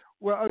 Okay.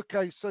 Well,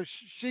 okay. So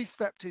she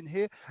stepped in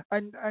here,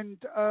 and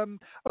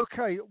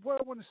okay.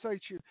 What I want to say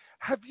to you: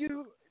 have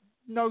you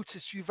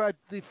noticed you've had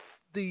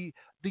the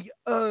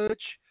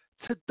urge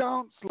to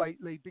dance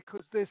lately?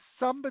 Because there's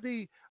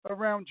somebody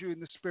around you in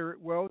the spirit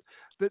world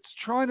that's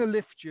trying to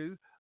lift you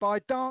by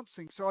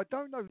dancing. So I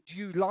don't know, do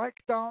you like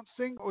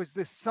dancing, or is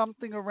there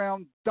something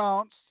around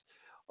dance,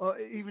 or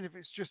even if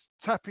it's just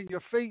tapping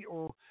your feet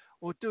or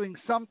doing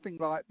something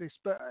like this?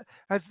 But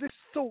has this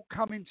thought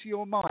come into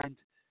your mind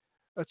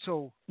at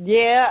all?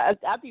 Yeah,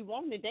 I'd be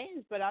wanting to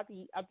dance, but I'd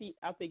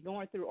be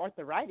going through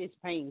arthritis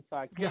pain, so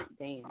I can't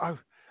dance. Oh,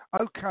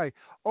 okay.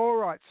 All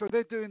right. So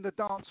they're doing the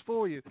dance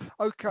for you.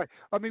 Okay.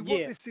 I mean,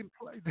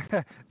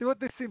 what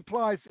this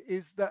implies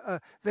is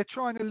that they're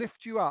trying to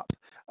lift you up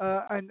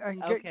and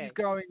get you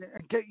going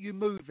and get you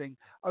moving.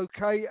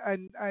 Okay.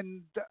 And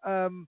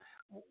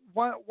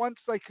once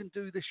they can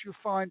do this, you'll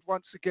find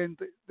once again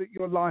that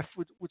your life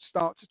would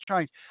start to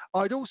change.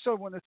 I'd also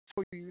want to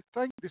tell you,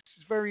 this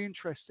is very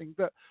interesting,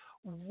 that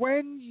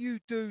when you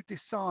do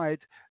decide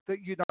that,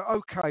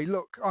 okay,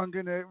 look, I'm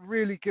going to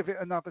really give it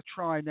another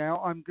try now.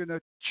 I'm going to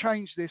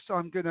change this.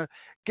 I'm going to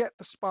get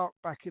the spark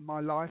back in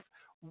my life.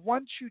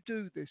 Once you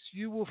do this,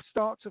 you will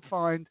start to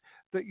find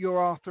that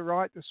your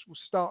arthritis will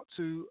start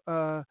to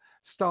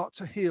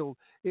heal.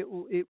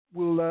 It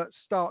will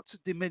start to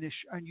diminish,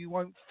 and you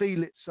won't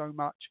feel it so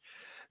much.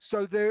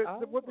 So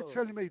what they're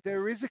telling me,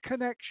 there is a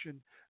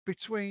connection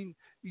between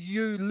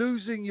you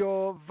losing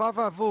your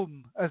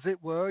vavavoom, as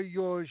it were,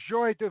 your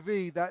joie de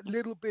vivre, that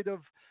little bit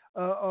of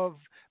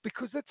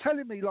because they're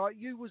telling me like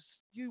you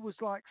was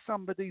like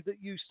somebody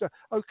that used to,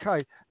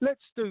 okay,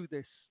 let's do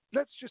this.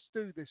 Let's just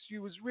do this.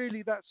 You was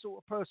really that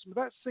sort of person.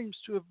 But that seems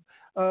to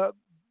have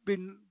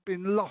been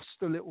lost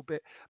a little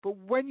bit. But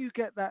when you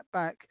get that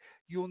back,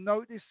 you'll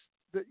notice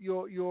that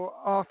your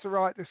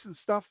arthritis and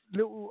stuff,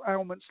 little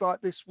ailments like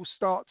this, will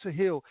start to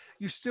heal.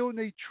 You still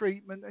need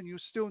treatment and you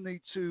still need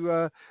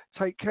to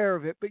take care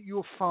of it, but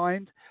you'll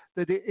find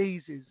that it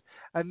eases.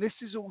 And this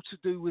is all to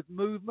do with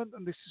movement,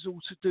 and this is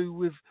all to do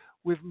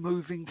with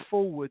moving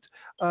forward.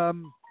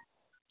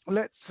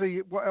 Let's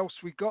see what else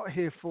we got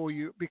here for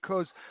you,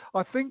 because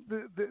I think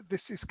that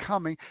this is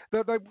coming.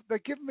 They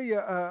give me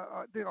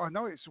I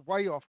know it's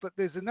way off, but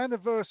there's an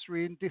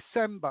anniversary in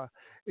December.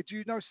 Do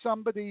you know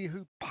somebody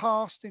who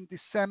passed in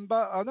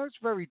December? I know it's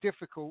very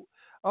difficult.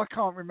 I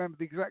can't remember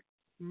the exact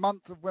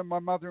month of when my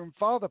mother and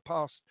father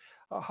passed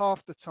half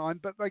the time,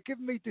 but they give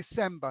me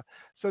December.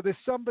 So there's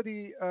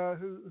somebody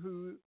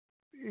who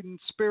in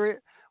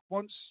spirit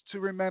wants to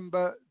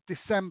remember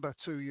December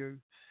to you.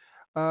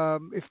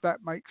 If that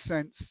makes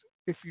sense.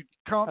 If you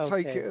can't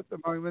take it at the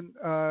moment,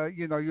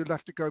 you'll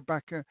have to go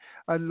back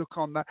and look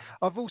on that.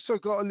 I've also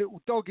got a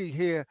little doggy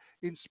here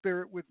in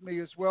spirit with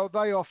me as well.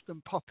 They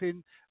often pop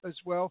in as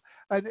well.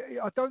 And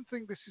I don't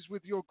think this is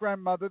with your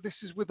grandmother.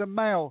 This is with a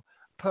male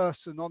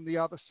person on the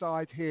other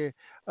side here.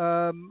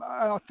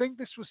 I think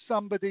this was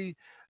somebody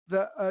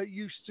that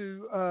used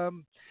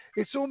to,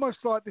 it's almost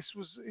like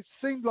it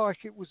seemed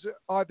like it was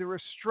either a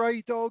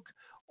stray dog,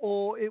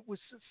 or it was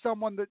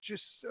someone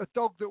a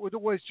dog that would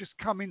always just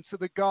come into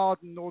the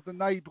garden or the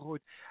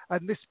neighborhood.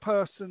 And this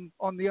person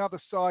on the other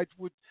side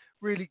would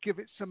really give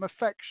it some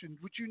affection.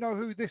 Would you know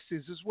who this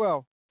is as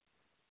well?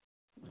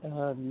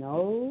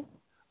 No.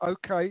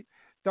 Okay,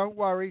 don't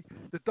worry.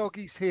 The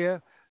doggy's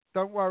here.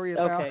 Don't worry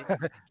about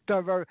it.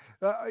 Don't worry.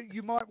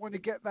 You might want to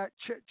get that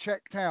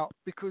checked out,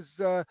 because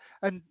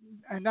and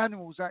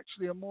animals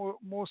actually are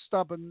more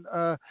stubborn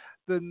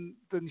than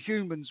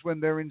humans when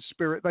they're in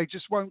spirit. They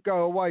just won't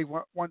go away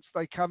once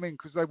they come in,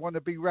 because they want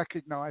to be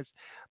recognised.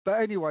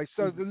 But anyway,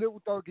 so the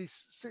little doggy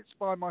sits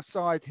by my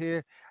side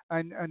here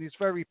and is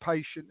very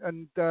patient.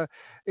 And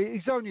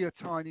he's only a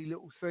tiny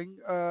little thing.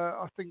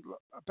 I think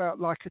about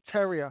like a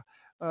terrier.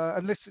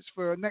 unless it's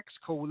for a next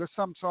caller.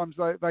 Sometimes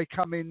they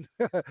come in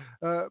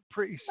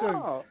pretty soon.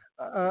 Oh.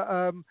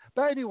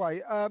 But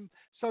anyway,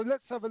 so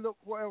let's have a look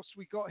what else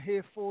we got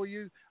here for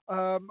you.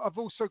 I've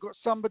also got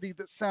somebody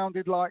that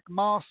sounded like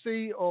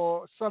Marcy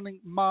or something.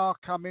 Mar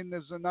come in.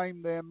 There's a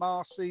name there,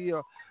 Marcy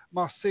or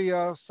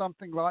Marcia,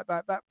 something like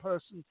that. That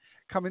person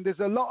come in. There's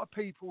a lot of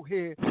people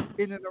here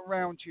in and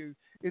around you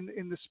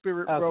in the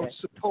spirit world,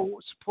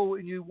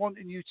 supporting you,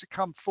 wanting you to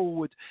come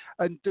forward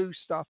and do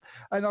stuff.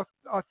 And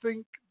I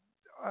think,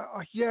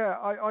 I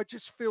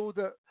just feel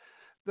that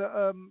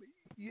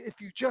if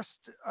you just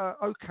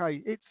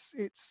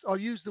it's I'll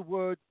use the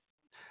word,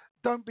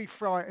 don't be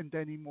frightened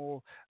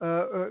anymore.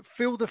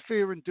 Feel the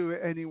fear and do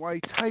it anyway.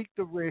 Take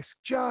the risk.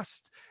 Just,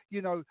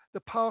 the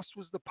past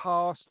was the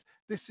past.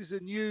 This is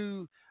a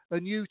new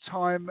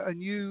time, a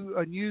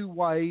new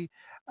way.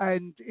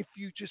 And if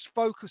you just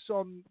focus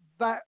on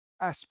that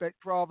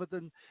aspect rather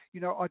than,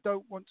 I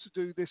don't want to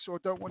do this or I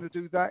don't want to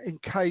do that in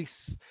case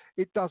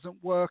it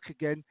doesn't work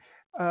again.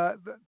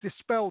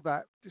 Dispel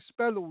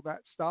all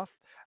that stuff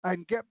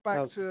and get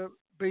back to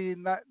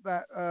being that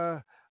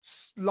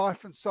life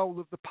and soul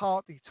of the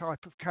party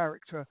type of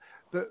character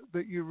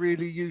that you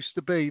really used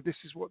to be. This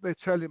is what they're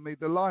telling me,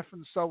 the life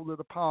and soul of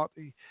the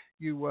party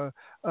you were.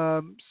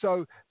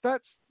 So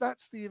that's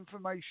the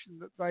information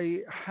that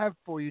they have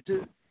for you.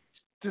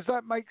 Does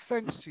that make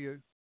sense to you?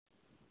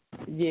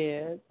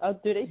 Yeah.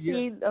 Do they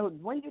see?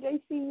 When do they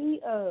see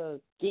me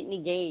getting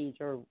engaged,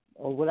 or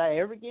will I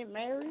ever get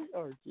married,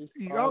 or just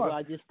will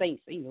I just stay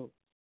single?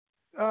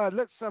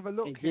 Let's have a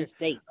look here.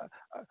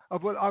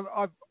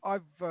 Well,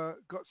 I've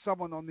got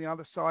someone on the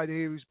other side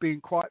here who's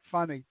being quite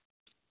funny,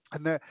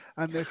 and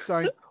they're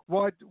saying,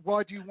 why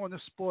do you want to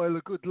spoil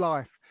a good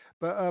life?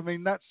 But I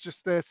mean, that's just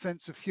their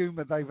sense of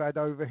humour they've had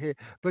over here.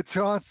 But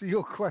to answer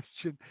your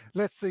question,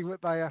 let's see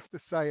what they have to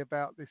say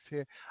about this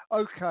here.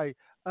 Okay.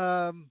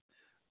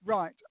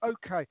 Right.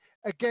 Okay.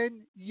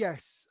 Again, yes.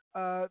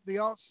 The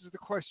answer to the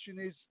question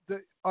is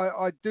that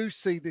I do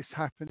see this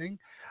happening.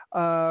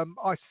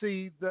 I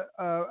see that,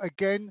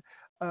 again,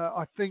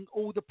 I think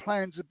all the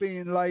plans are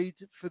being laid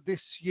for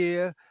this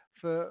year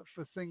for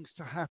things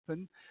to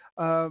happen.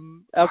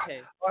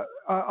 Okay.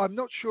 I'm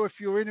not sure if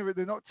you're in a,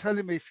 they're not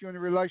telling me if you're in a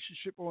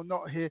relationship or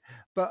not here,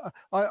 but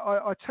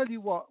I tell you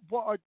what,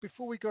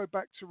 before we go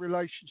back to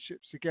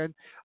relationships again,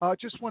 I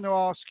just want to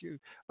ask you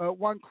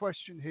one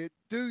question here.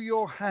 Do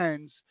your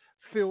hands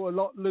feel a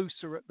lot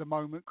looser at the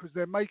moment? Because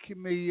they're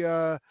making me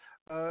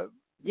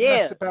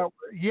mess about.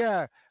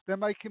 Yeah, they're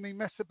making me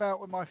mess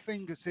about with my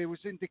fingers here,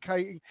 was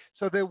indicating.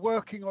 So they're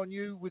working on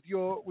you with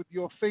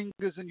your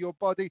fingers and your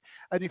body.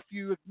 And if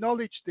you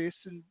acknowledge this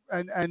and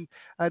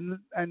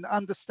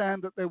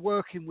understand that they're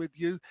working with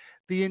you,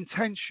 the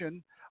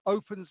intention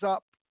opens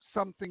up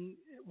something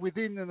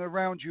within and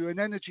around you, an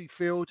energy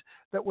field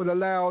that will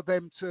allow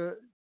them to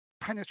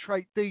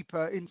penetrate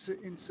deeper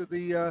into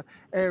the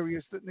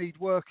areas that need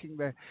working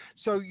there.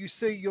 So you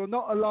see, you're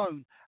not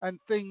alone, and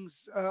things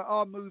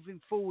are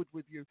moving forward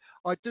with you.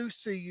 I do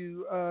see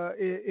you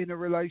in a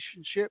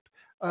relationship.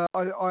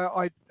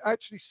 I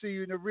actually see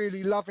you in a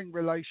really loving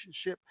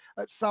relationship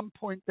at some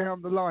point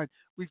down the line.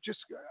 We've just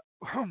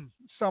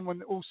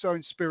someone also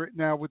in spirit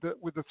now with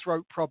a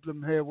throat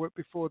problem here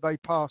before they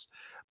passed.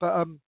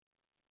 But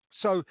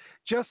so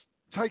just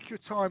take your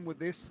time with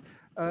this.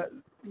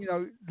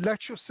 Let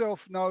yourself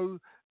know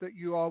that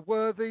you are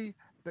worthy,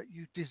 that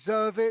you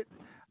deserve it,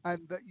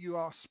 and that you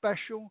are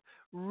special.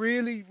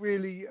 Really,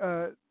 really,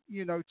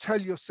 tell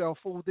yourself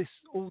all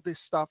this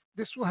stuff.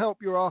 This will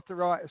help your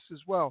arthritis as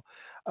well,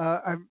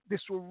 and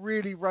this will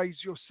really raise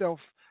your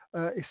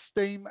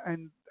self-esteem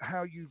and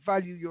how you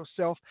value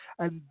yourself,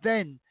 and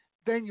then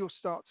you'll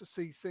start to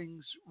see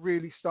things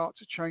really start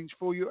to change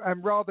for you,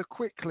 and rather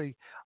quickly,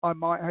 I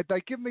might add.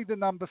 They give me the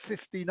number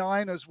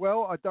 59 as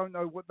well. I don't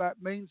know what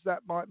that means.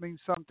 That might mean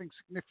something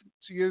significant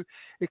to you.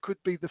 It could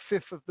be the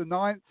 5th of the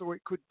 9th, or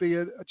it could be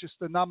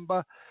just a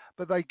number,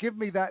 but they give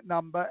me that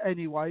number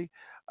anyway.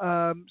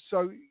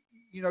 So,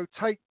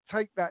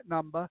 take that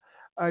number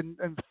and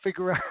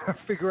figure out,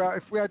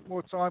 if we had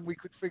more time, we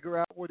could figure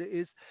out what it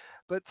is.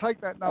 But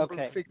take that number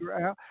and figure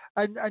it out,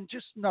 and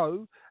just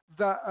know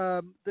that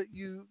that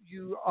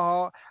you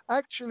are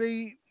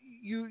actually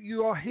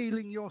you are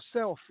healing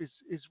yourself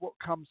is what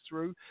comes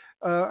through,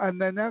 and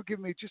they're now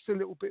giving me just a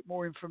little bit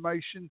more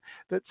information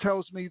that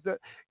tells me that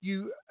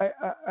you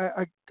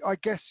I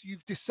guess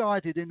you've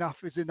decided enough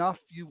is enough.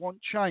 You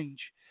want change.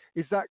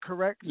 Is that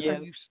correct? Yeah.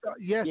 And you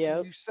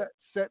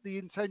set the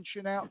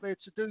intention out there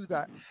to do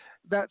that.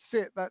 That's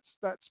it.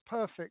 That's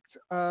perfect.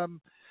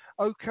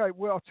 Okay,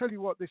 well, I'll tell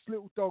you what, this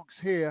little dog's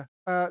here.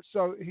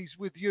 So he's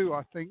with you,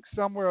 I think.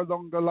 Somewhere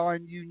along the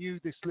line, you knew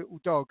this little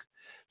dog.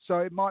 So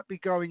it might be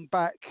going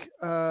back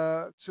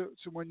to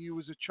when you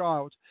was a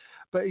child.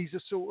 But he's a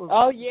sort of...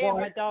 Oh, yeah,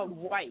 my dog's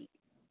white.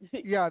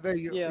 Yeah, there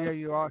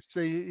you are.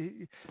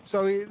 See,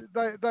 so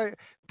they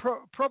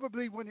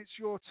probably when it's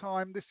your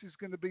time, this is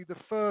going to be the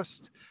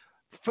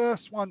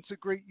first one to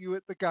greet you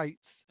at the gates.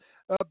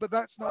 but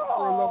that's not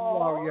for a long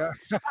while yet.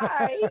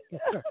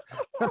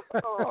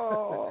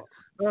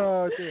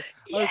 Oh dear.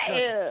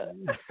 Yeah.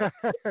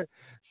 Okay.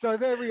 So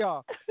there we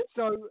are.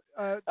 So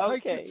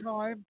take Okay. your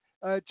time.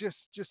 Just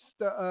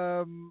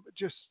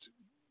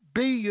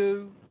be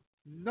you.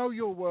 Know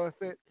you're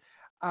worth it.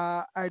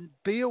 And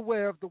be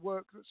aware of the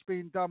work that's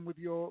being done with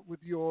your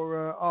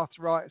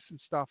arthritis and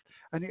stuff,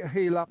 and it'll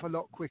heal up a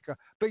lot quicker.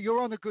 But you're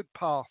on a good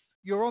path.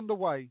 You're on the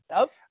way.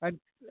 Oh. And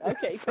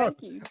Okay. Thank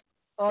you.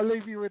 I'll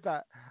leave you with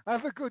that.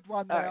 Have a good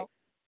one now. All right.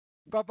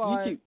 Bye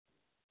bye. You too.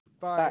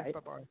 Bye. Bye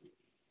bye.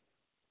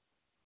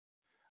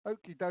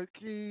 Okie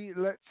dokie.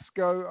 Let's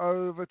go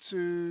over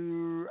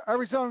to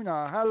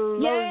Arizona. Hello.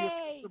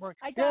 Yay!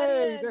 I got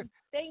in.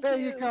 Thank there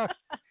you. you go.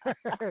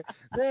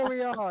 There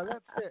we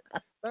are.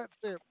 That's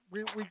it.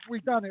 We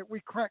done it. We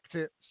cracked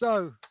it.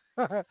 So,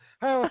 how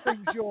are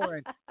things your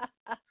end?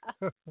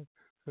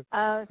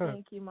 Oh,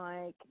 thank you,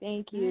 Mike.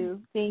 Thank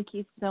you. Thank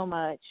you so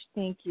much.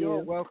 Thank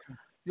you.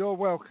 You're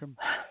welcome.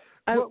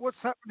 What's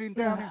happening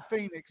down in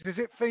Phoenix? Is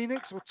it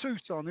Phoenix or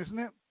Tucson, isn't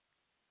it?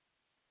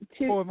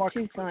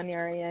 Tucson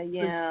area,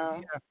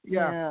 yeah.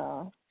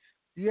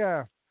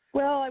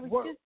 Well, I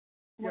was just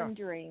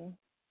wondering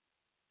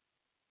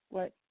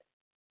what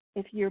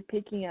if you're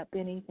picking up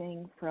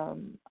anything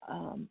from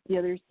the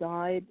other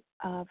side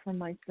from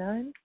my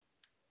son.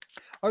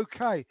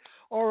 Okay.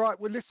 All right.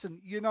 Well,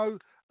 listen,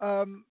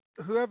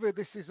 whoever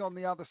this is on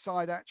the other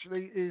side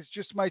actually is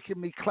just making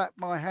me clap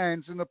my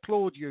hands and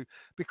applaud you,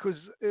 because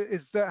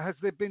has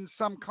there been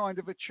some kind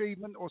of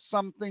achievement or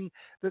something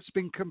that's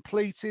been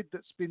completed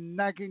that's been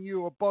nagging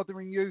you or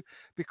bothering you?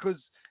 Because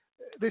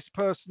this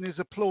person is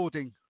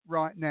applauding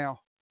right now.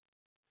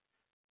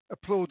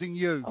 Applauding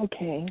you.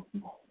 Okay.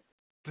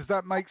 Does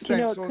that make sense?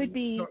 It could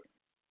be,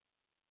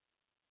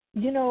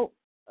 well,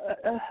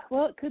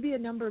 it could be a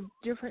number of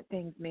different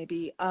things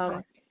maybe.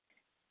 Right.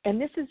 And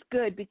this is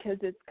good because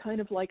it's kind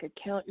of like a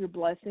count your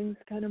blessings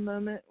kind of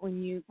moment when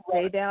you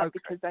say that,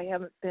 because I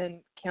haven't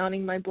been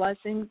counting my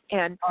blessings.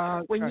 And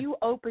when you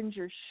opened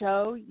your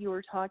show, you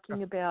were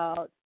talking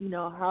about,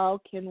 how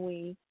can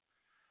we,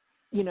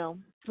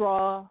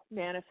 draw,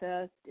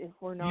 manifest if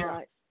we're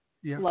not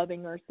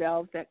loving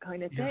ourselves, that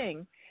kind of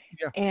thing.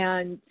 Yeah.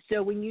 And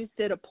so when you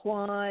said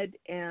applaud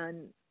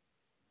and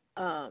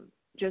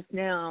just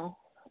now,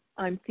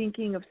 I'm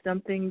thinking of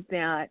something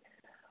that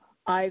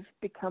I've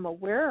become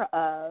aware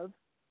of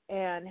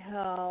and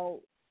how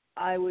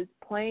I was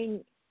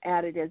playing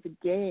at it as a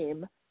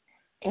game,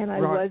 and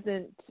I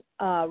wasn't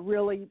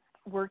really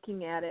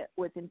working at it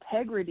with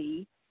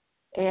integrity,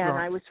 and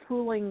I was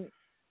fooling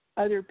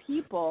other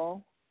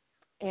people,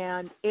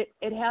 and it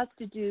has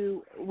to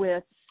do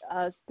with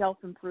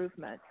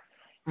self-improvement.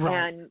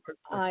 And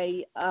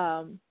I,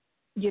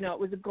 it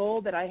was a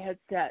goal that I had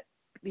set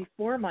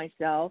before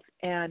myself,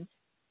 and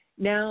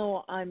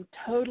now I'm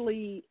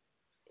totally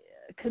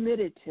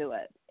committed to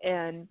it,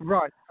 and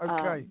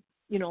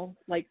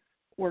like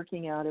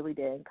working out every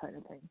day and kind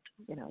of thing,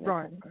 that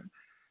kind of thing.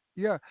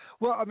 Yeah.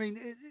 Well, I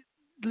mean,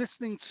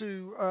 listening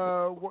to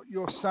what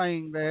you're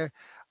saying there,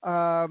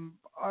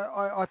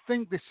 I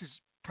think this is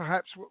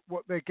perhaps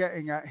what they're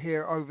getting at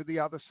here over the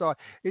other side.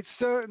 It's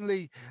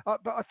certainly,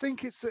 but I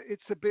think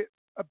it's a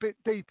bit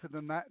deeper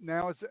than that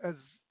now. As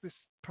this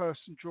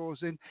person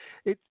draws in,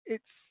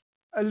 it's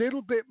a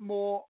little bit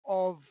more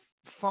of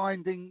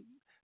finding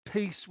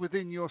peace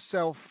within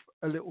yourself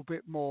a little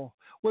bit more.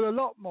 Well, a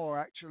lot more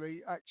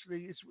actually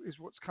is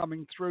what's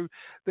coming through,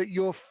 that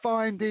you're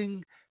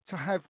finding to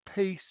have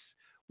peace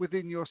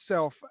within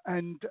yourself.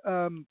 And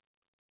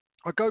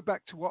I go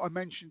back to what I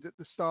mentioned at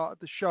the start of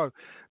the show,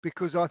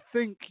 because I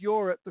think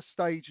you're at the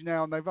stage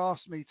now, and they've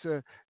asked me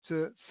to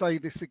say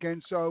this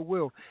again, so I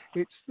will.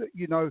 It's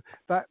that,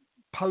 that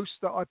post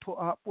that I put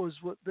up was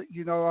that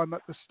I'm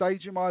at the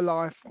stage of my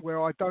life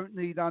where I don't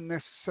need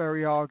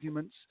unnecessary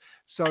arguments.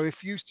 So if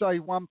you say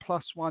 1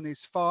 + 1 is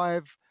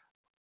 5,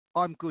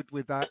 I'm good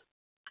with that.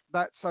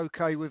 That's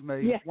okay with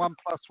me. Yeah. 1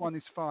 + 1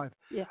 is 5.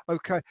 Yeah.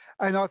 Okay.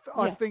 And I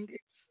think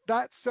it's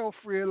that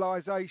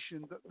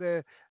self-realization that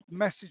the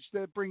message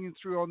they're bringing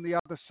through on the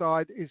other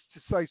side is to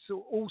say,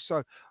 so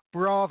also,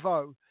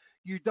 bravo.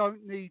 You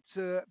don't need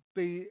to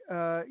be,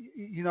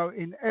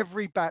 in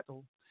every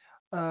battle.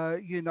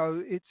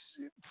 It's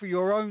for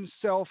your own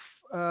self.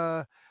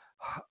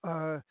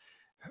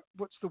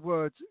 What's the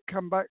word?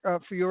 Come back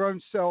for your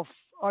own self.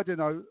 I don't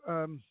know.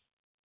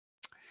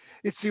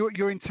 It's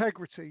your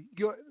integrity.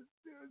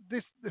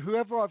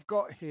 Whoever I've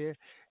got here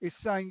is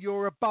saying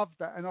you're above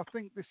that, and I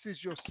think this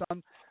is your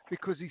son,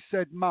 because he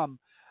said, "Mum,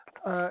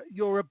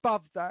 you're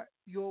above that.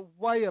 You're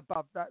way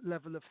above that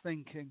level of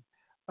thinking,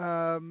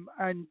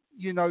 and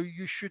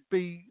you should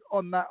be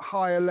on that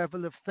higher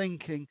level of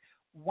thinking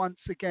once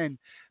again,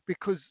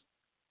 because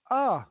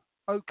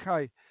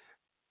okay."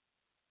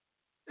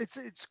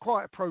 It's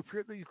quite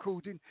appropriate that you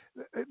called in.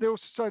 They're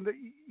also saying that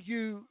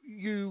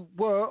you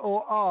were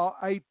or are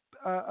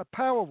a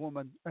power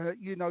woman.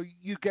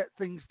 You get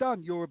things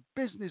done. You're a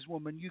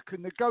businesswoman. You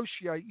can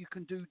negotiate. You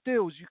can do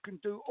deals. You can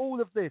do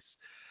all of this.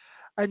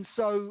 And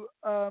so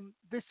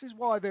this is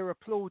why they're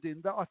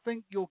applauding, that I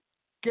think you're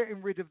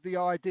getting rid of the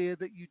idea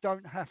that you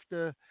don't have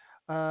to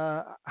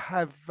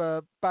have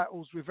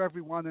battles with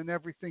everyone and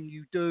everything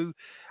you do.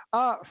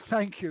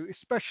 Thank you,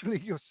 especially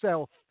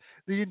yourself.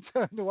 The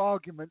internal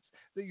arguments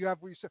that you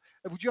have with yourself.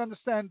 Would you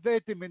understand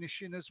they're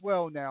diminishing as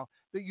well now?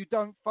 That you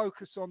don't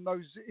focus on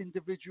those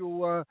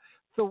individual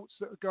thoughts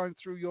that are going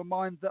through your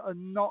mind that are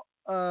not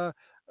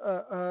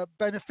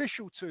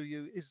beneficial to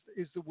you,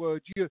 is the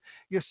word.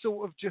 You're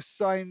sort of just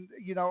saying,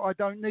 I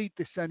don't need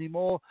this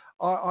anymore.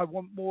 I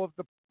want more of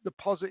the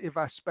positive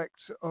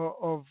aspects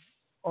of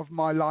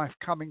my life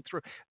coming through.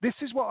 This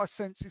is what I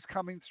sense is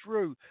coming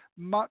through.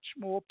 Much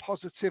more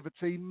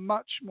positivity,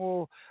 much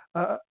more,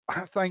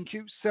 thank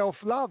you,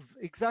 self-love.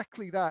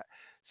 Exactly that.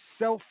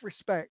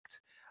 Self-respect.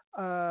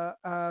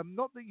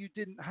 Not that you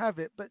didn't have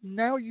it, but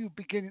now you're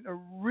beginning to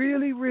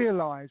really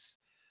realize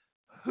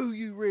who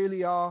you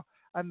really are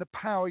and the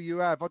power you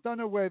have. I don't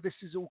know where this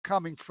is all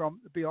coming from,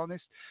 to be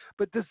honest,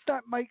 but does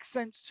that make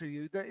sense to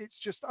you, that it's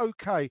just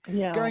okay?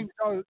 Yeah.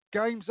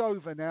 Game's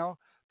over now,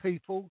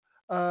 people.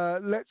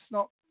 Let's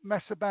not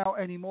mess about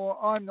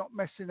anymore. I'm not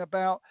messing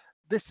about.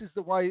 This is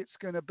the way it's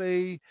going to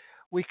be.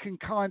 We can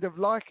kind of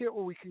like it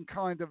or we can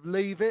kind of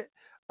leave it.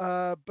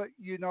 But,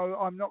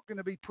 I'm not going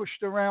to be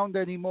pushed around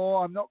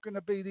anymore. I'm not going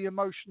to be the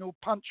emotional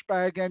punch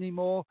bag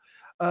anymore.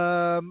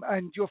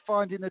 And you're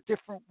finding a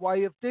different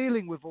way of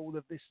dealing with all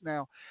of this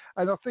now.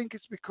 And I think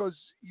it's because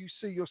you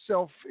see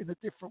yourself in a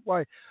different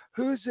way.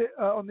 Who is it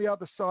on the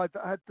other side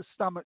that had the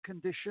stomach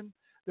condition?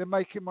 They're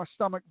making my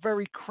stomach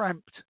very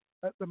cramped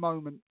at the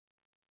moment.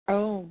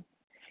 Oh,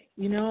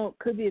 it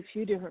could be a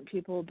few different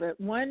people, but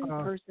one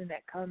person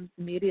that comes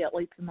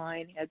immediately to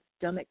mind had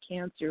stomach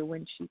cancer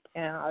when she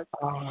passed.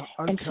 Okay.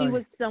 And she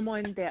was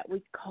someone that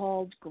we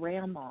called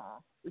grandma.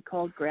 But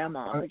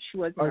she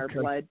wasn't our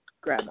blood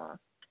grandma.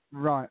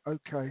 Right,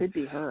 okay. Could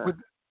be her.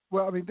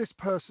 Well, I mean, this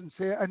person's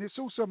here, and it's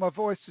also my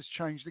voice has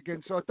changed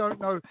again, so I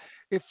don't know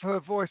if her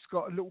voice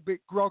got a little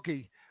bit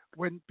groggy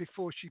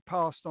before she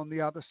passed on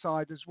the other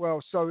side as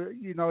well. So,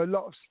 a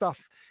lot of stuff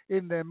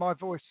in there. My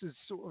voice is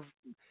sort of,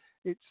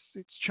 it's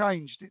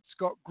changed. It's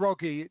got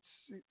groggy.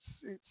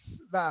 It's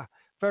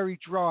very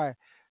dry.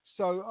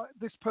 So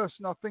this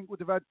person, I think, would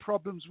have had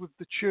problems with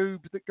the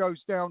tube that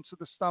goes down to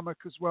the stomach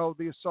as well,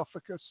 the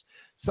esophagus,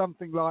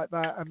 something like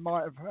that, and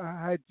might have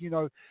had,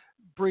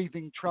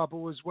 breathing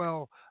trouble as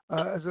well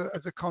as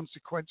a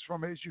consequence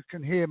from it. As you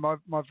can hear, my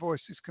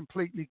voice is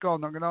completely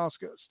gone. I'm going to ask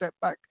her to step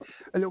back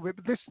a little bit.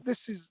 But this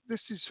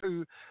is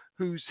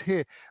who's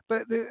here.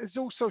 But there's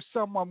also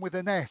someone with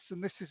an S,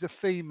 and this is a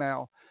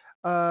female.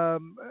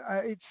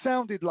 It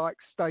sounded like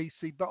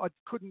Stacey, but I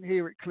couldn't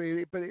hear it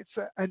clearly. But it's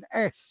an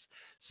S.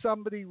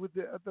 Somebody with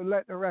the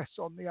letter S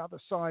on the other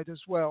side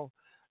as well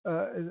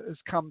has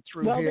come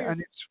through here,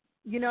 and it's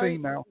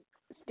female.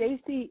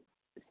 Stacey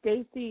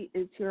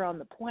is here on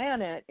the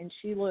planet, and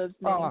she lives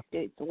many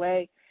states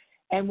away,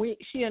 and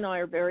she and I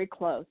are very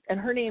close. And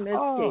her name is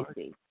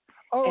Stacey.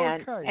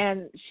 Okay.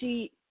 And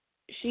she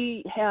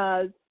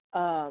has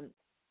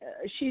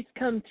she's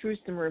come through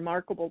some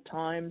remarkable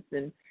times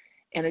and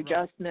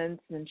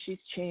adjustments, and she's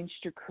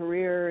changed her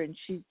career, and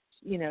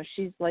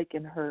she's like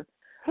in her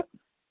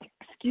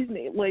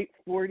late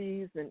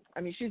 40s, and I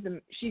mean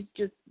she's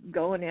just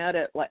going at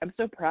it. Like, I'm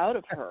so proud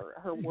of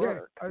her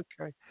work.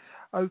 Yeah,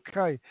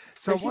 okay.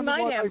 So she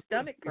might have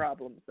stomach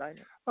problems. I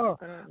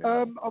don't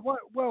know.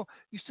 Well,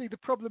 you see, the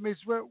problem is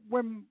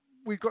when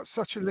we've got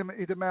such a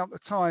limited amount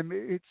of time,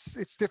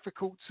 it's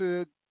difficult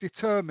to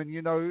determine.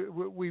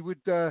 We would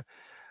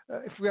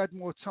if we had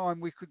more time,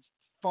 we could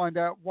find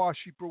out why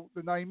she brought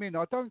the name in.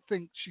 I don't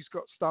think she's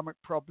got stomach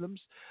problems.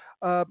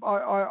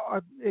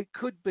 It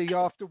could be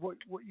after what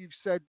you've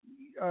said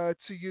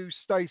to use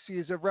Stacey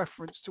as a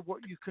reference to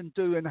what you can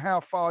do and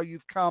how far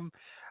you've come,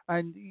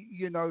 and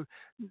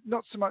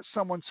not so much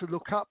someone to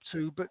look up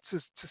to, but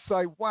to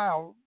say,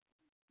 wow,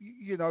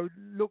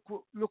 look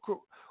what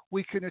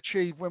we can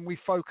achieve when we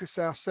focus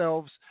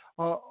ourselves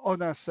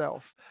on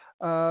ourselves,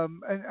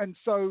 and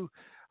so.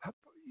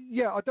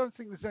 Yeah, I don't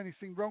think there's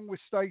anything wrong with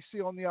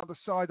Stacey on the other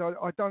side.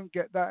 I don't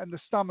get that. And the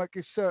stomach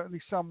is certainly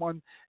someone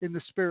in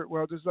the spirit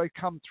world as they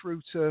come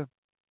through to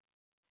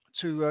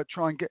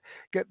try and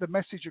get the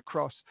message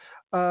across.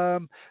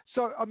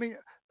 So, I mean,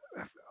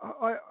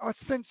 I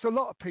sense a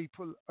lot of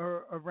people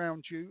are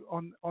around you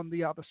on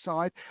the other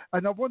side.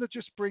 And I want to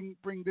just bring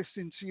this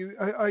into you.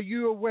 Are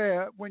you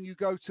aware when you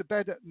go to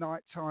bed at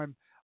night time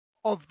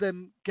of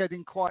them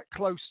getting quite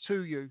close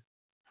to you?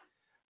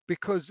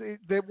 Because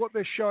what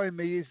they're showing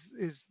me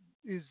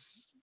is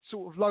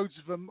sort of loads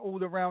of them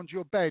all around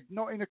your bed,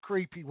 not in a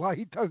creepy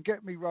way. Don't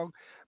get me wrong,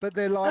 but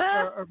they're like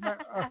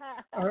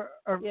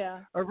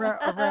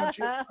around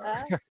you.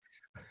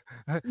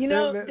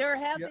 There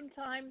have been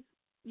times.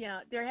 Yeah,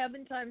 there have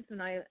been times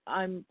when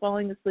I'm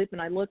falling asleep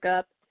and I look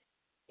up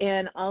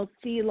and I'll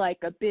see like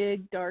a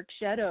big dark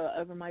shadow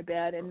over my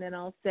bed, and then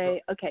I'll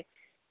say, okay,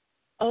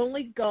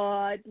 only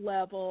God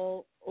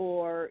level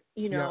or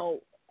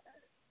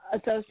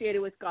associated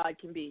with God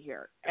can be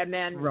here, and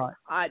then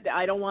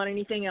I don't want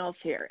anything else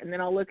here, and then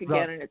I'll look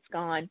again and it's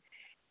gone,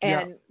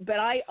 but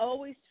I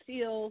always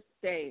feel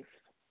safe.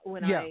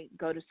 when I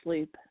go to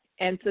sleep.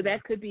 And so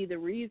that could be the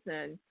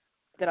reason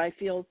that I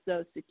feel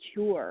so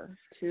secure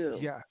too.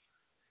 Yeah.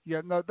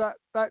 Yeah, no, that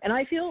and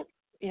I feel,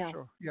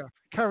 Sure, yeah.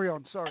 Carry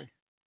on, sorry.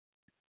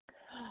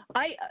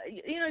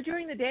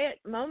 During the day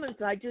at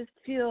moments, I just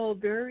feel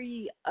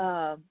very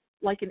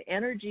like an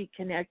energy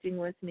connecting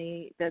with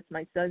me. That's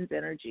my son's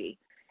energy,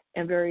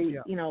 and very,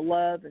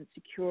 love and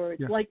secure.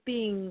 It's like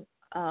being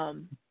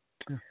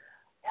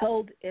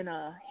held in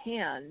a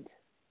hand,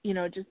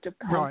 just of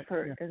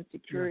comfort and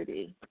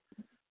security.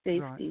 Safety.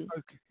 Right.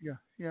 Okay.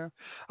 Yeah.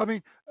 I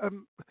mean,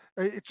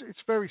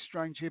 it's very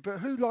strange here, but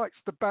who likes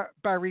the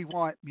Barry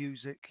White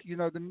music?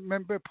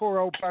 Remember poor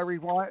old Barry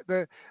White?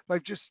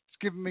 They've just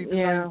given me the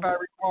name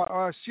Barry White.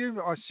 I assume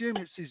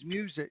it's his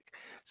music.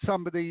 It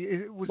somebody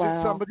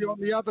on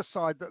the other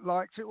side that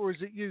liked it, or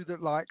is it you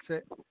that liked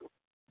it,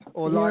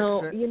 or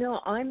likes it?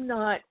 I'm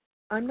not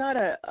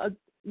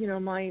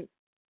my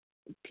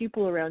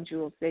people around you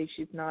will say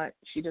she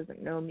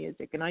doesn't know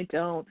music, and I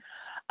don't.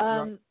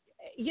 Right.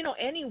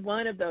 Any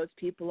one of those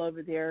people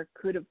over there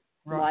could have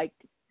liked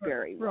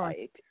Barry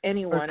White.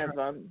 Any one of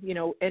them.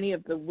 Any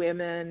of the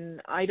women.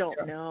 I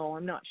don't know.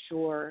 I'm not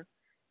sure.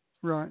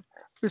 Right.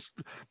 It's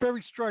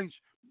very strange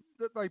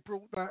that they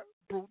brought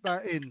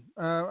that in.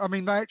 I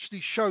mean, they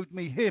actually showed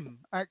me him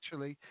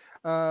actually.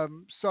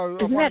 So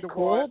isn't that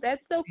cool? Why,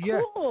 that's so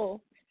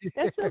cool.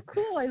 That's so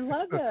cool. I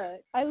love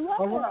it. I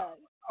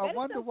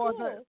wonder why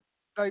cool.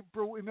 they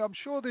brought him. I'm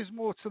sure there's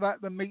more to that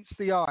than meets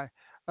the eye.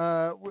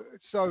 I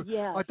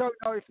don't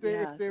know if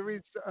there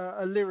is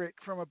a lyric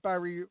from a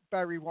Barry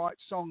White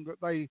song that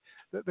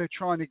they're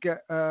trying to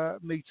get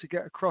me to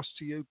get across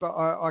to you, but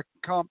I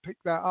can't pick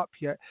that up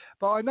yet.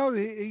 But I know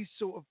he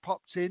sort of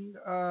popped in,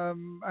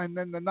 and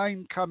then the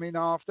name come in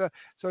after,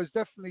 so it's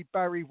definitely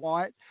Barry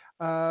White.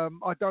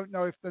 I don't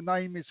know if the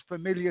name is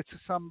familiar to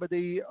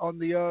somebody on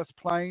the Earth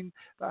plane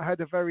that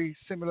had a very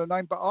similar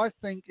name, but I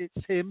think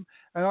it's him,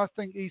 and I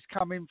think he's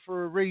come in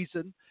for a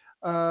reason.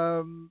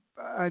 I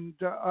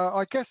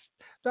guess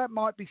that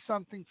might be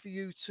something for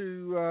you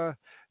to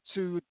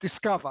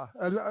discover,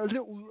 a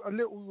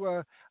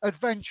little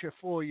adventure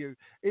for you.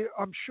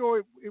 I'm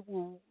sure it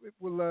will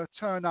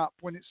turn up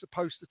when it's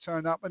supposed to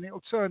turn up, and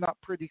it'll turn up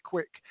pretty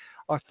quick,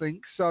 I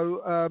think.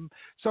 So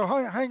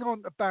hang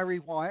on to Barry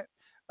White.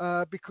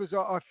 Because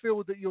I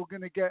feel that you're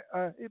going to get,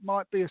 it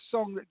might be a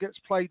song that gets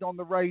played on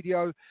the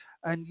radio,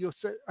 and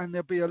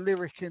there'll be a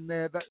lyric in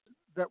there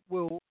that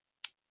will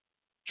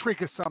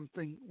trigger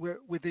something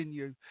within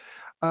you.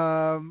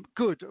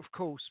 Good, of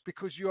course,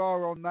 because you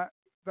are on that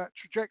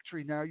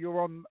trajectory now.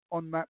 You're on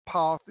that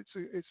path.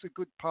 It's a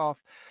good path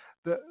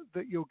that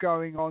you're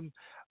going on.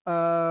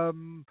 I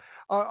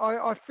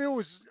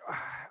feel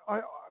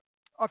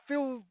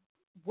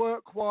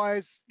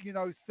work-wise,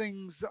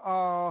 things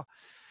are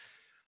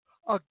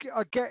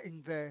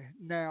getting there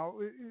now.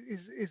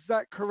 Is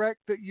that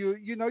correct? That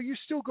you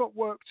still got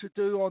work to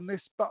do on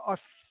this, but I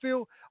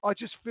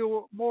just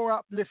feel more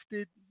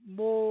uplifted,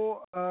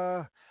 more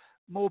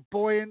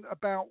buoyant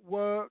about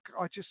work.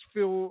 I just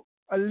feel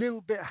a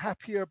little bit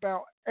happier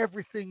about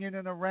everything in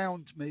and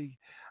around me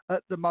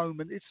at the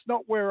moment. It's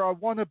not where I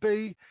want to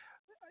be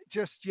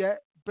just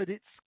yet, but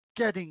it's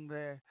getting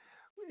there.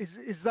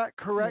 Is that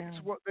correct?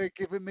 What they're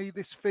giving me,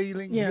 this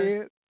feeling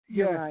here?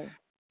 You're right.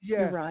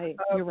 Yeah,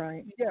 you're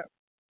right.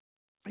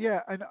 Yeah,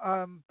 and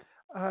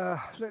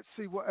let's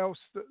see what else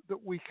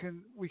that we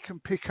can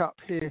pick up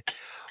here.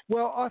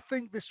 Well, I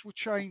think this will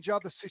change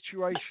other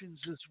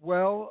situations as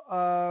well.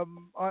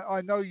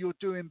 I know you're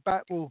doing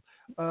battle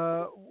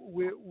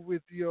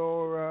with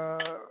your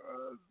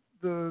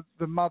the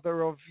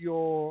mother of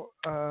your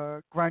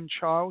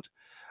grandchild.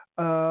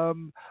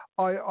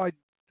 I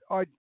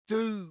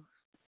do,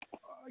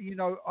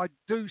 I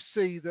do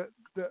see that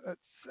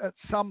at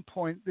some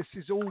point this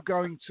is all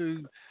going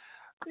to,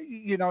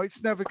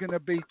 it's never going to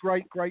be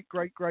great,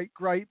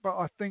 but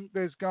I think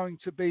there's going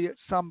to be at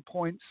some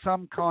point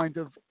some kind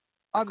of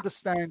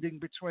understanding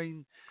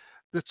between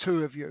the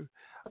two of you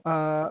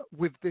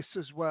with this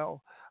as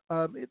well.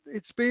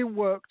 It's being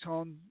worked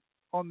on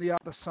the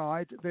other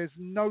side. There's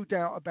no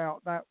doubt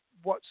about that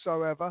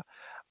whatsoever.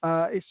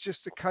 It's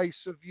just a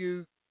case of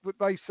you, what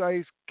they say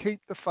is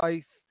keep the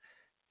faith,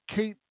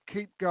 keep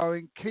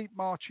going, keep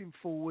marching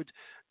forward,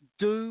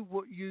 do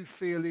what you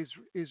feel is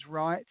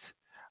right.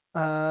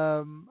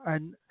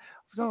 And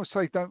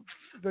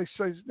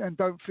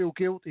don't feel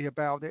guilty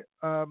about it.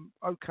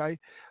 Okay,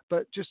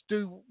 but just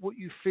do what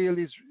you feel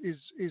is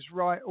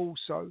right.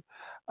 Also,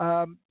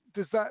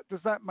 does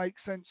that make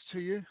sense to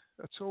you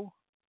at all?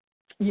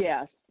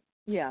 Yes.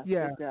 Yeah.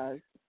 It does.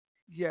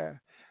 Yeah.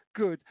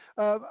 Good.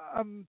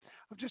 I'm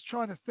just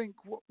trying to think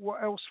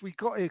what else we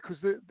got here, because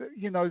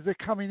they're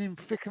coming in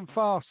thick and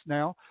fast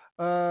now.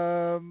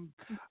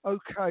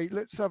 Okay,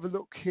 let's have a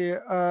look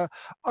here.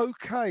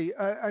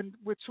 And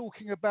we're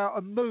talking about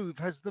a move.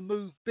 Has the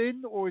move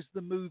been, or is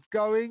the move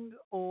going,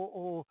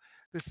 or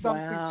there's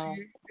something to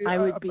you? I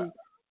would be.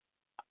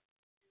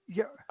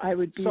 Yeah. I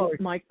would be. Sorry.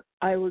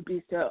 I would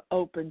be so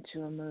open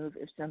to a move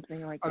if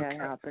something like that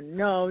happened.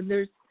 No,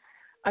 there's.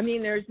 I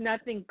mean, there's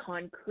nothing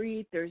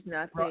concrete. There's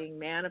nothing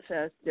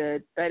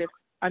manifested. But if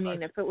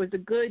it was a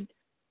good,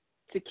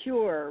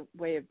 secure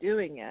way of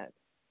doing it.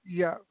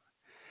 Yeah.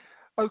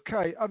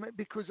 Okay. I mean,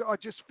 because I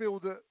just feel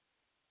that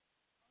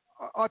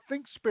I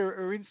think Spirit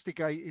are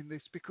instigating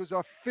this because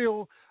I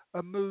feel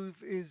a move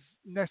is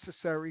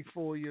necessary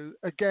for you.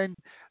 Again,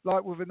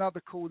 like with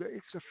another caller,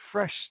 it's a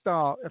fresh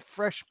start, a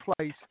fresh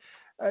place.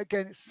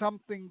 Again, it's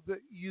something that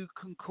you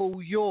can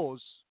call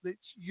yours. It's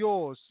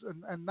yours,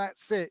 and that's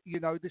it. You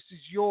know, this is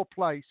your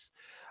place.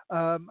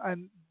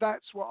 And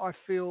that's what I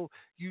feel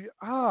you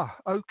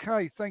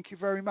okay, thank you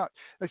very much.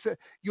 They said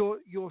your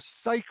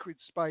sacred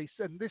space,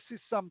 and this is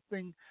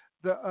something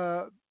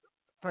that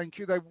thank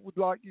you, they would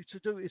like you to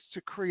do, is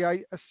to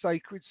create a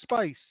sacred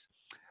space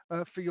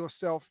for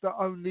yourself that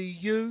only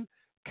you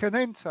can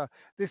enter.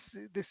 This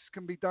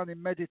can be done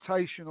in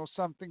meditation or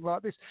something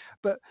like this.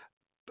 But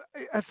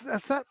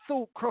has that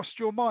thought crossed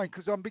your mind?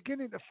 Because I'm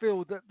beginning to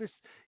feel that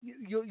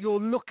you're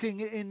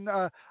looking in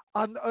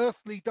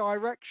unearthly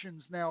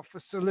directions now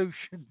for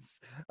solutions,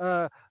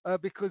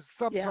 because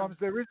sometimes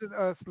there isn't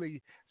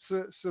earthly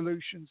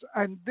solutions,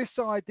 and this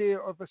idea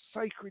of a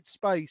sacred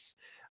space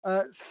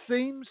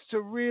seems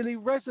to really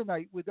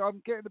resonate with.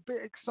 I'm getting a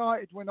bit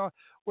excited when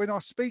I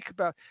speak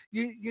about.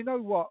 You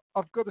know what?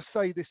 I've got to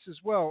say this as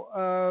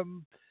well.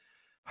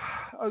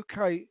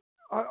 Okay.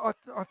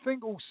 I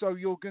think also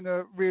you're going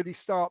to really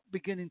start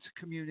beginning to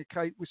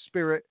communicate with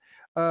Spirit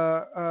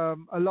a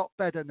lot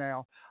better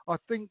now. I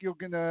think you're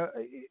going to.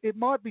 It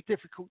might be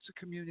difficult to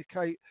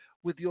communicate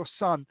with your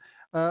son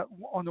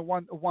on a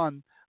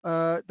one-to-one.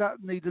 That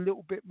need a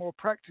little bit more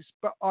practice,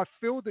 but I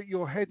feel that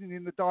you're heading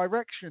in the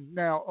direction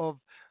now of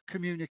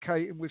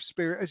communicating with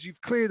Spirit as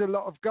you've cleared a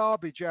lot of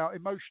garbage out,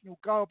 emotional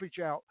garbage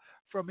out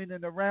from in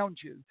and around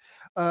you.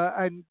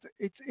 And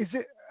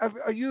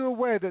are you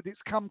aware that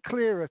it's come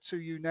clearer to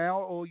you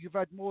now, or you've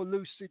had more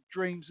lucid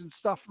dreams and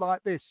stuff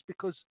like this?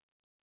 Because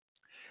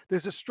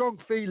there's a strong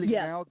feeling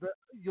now that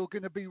you're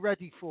going to be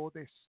ready for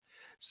this.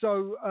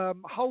 So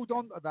hold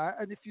on to that,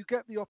 and if you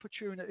get the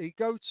opportunity,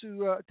 go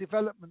to a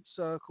development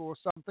circle or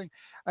something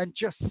and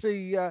just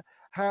see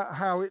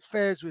how it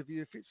fares with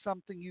you, if it's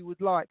something you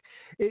would like.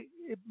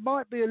 It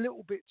might be a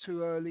little bit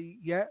too early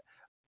yet,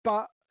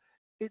 but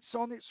it's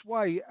on its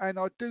way, and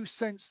I do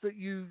sense that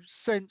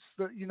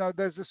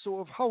there's a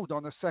sort of, hold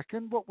on a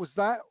second, what was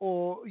that?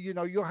 Or,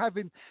 you're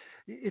having,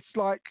 it's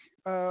like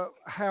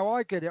how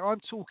I get it.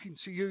 I'm talking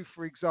to you,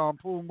 for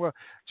example, and we're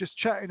just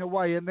chatting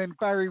away, and then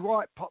Barry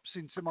White pops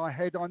into my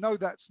head. I know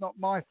that's not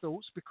my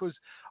thoughts because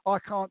I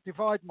can't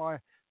divide my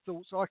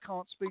thoughts. I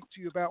can't speak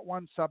to you about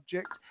one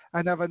subject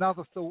and have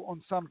another thought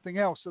on something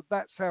else. So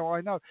that's how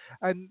I know.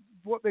 And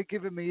what they're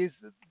giving me is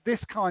that this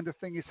kind of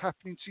thing is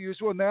happening to you as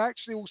well. And they're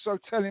actually also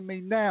telling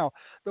me now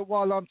that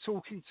while I'm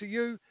talking to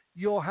you,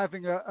 you're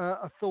having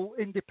a thought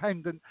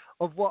independent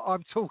of what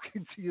I'm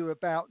talking to you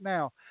about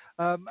now.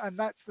 And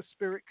that's the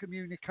Spirit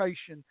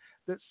communication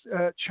that's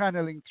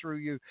channeling through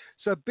you.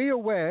 So be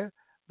aware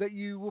that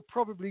you will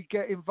probably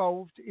get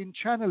involved in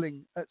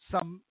channeling at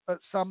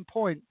some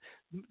point.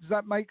 Does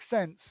that make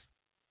sense?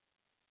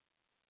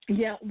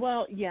 Yeah,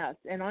 well, yes,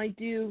 and I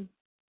do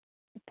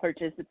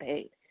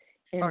participate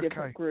in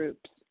different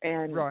groups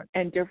and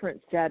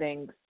different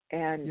settings.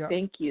 And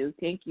thank you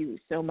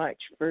so much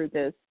for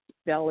this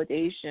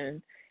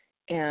validation.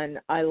 And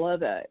I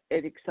love it.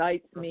 It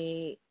excites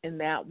me in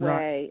that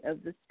way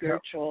of the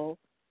spiritual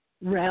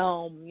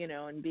realm,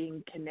 and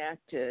being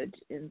connected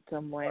in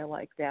some way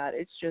like that.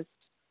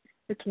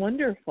 It's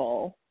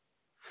wonderful.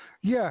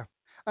 Yeah,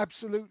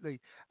 absolutely.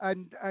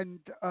 And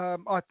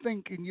I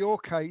think in your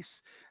case,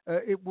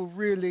 it will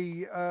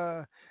really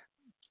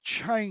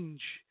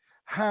change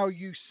how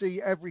you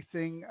see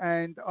everything.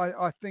 And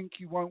I think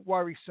you won't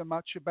worry so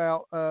much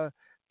about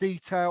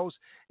details.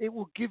 It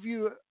will give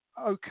you,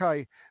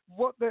 thank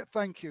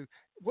you.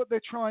 What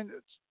they're trying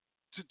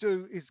to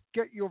do is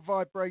get your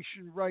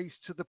vibration raised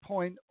to the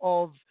point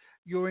of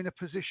you're in a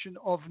position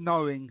of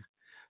knowing.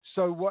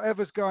 So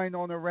whatever's going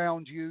on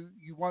around you,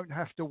 you won't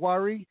have to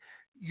worry.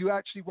 You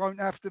actually won't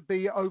have to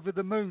be over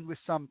the moon with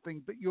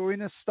something, but you'll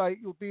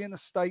be in a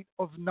state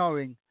of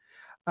knowing.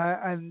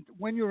 And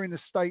when you're in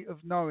a state of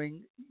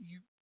knowing,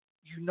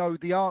 you know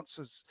the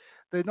answers.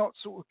 They're not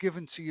sort of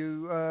given to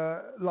you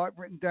like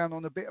written down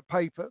on a bit of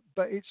paper,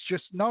 but it's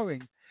just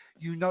knowing.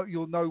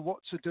 You'll know what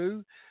to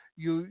do.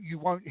 You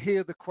won't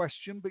hear the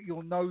question, but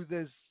you'll know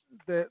that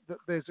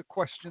there's a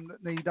question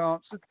that needs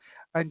answered,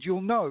 and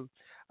you'll know.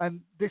 And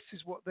this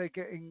is what they're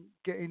getting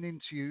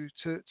into you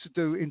to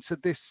do, into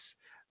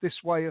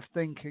this way of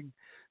thinking.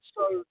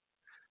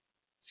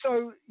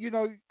 So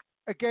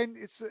again,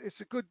 it's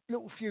a good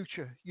little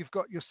future you've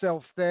got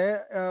yourself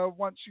there.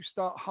 Once you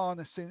start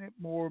harnessing it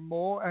more and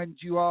more, and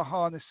you are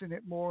harnessing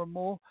it more and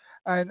more,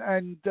 and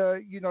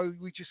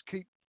we just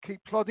keep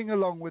plodding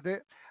along with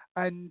it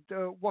and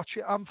watch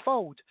it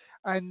unfold.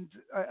 And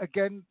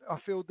again, I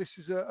feel this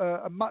is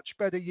a much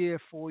better year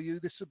for you.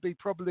 This will be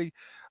probably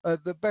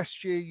the best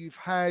year you've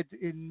had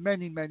in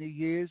many, many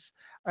years.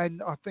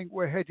 And I think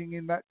we're heading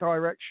in that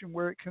direction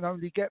where it can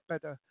only get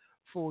better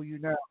for you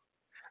now.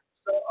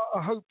 So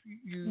I hope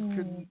you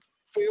can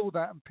feel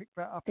that and pick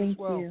that up as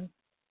well.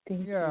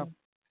 Thank you.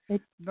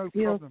 It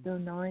feels so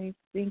nice.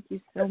 Thank you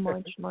so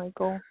much,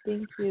 Michael.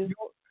 Thank you.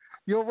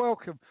 You're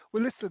welcome.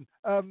 Well, listen,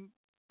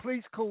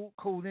 please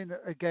call in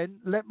again.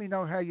 Let me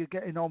know how you're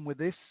getting on with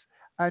this,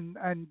 and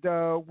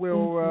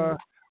we'll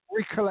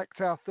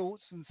recollect our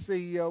thoughts and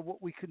see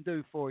what we can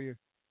do for you.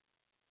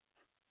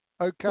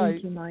 Okay.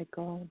 Thank you,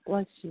 Michael.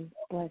 Bless you.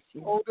 Thank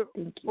you. All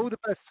the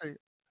best to you.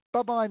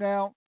 Bye-bye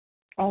now.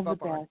 All the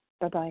best.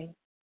 Bye-bye.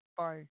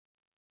 Bye.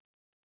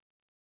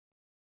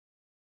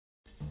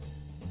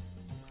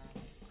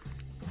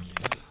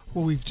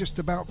 Well, we've just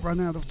about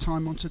run out of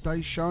time on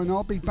today's show, and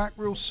I'll be back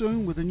real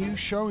soon with a new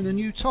show and a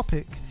new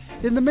topic.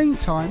 In the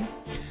meantime,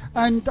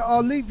 and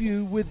I'll leave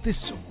you with this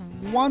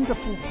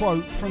wonderful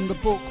quote from the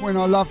book When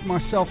I Loved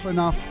Myself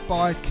Enough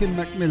by Kim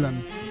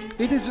Macmillan.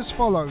 It is as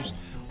follows: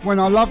 when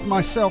I loved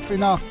myself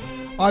enough,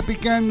 I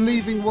began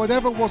leaving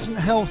whatever wasn't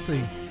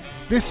healthy.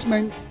 This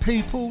meant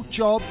people,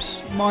 jobs,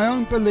 my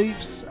own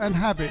beliefs and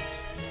habits,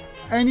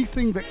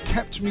 anything that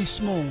kept me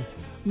small.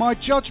 My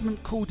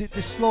judgment called it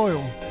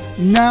disloyal.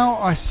 Now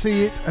I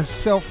see it as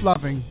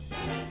self-loving.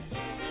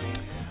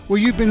 Well,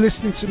 you've been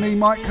listening to me,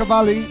 Mike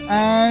Cavalli,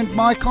 and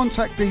my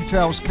contact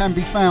details can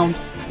be found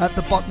at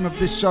the bottom of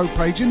this show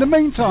page. In the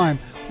meantime,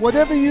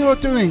 whatever you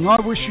are doing, I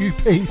wish you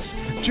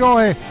peace,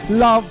 joy,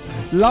 love,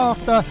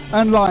 laughter,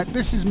 and light.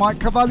 This is Mike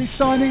Cavalli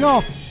signing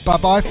off.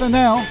 Bye-bye for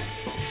now.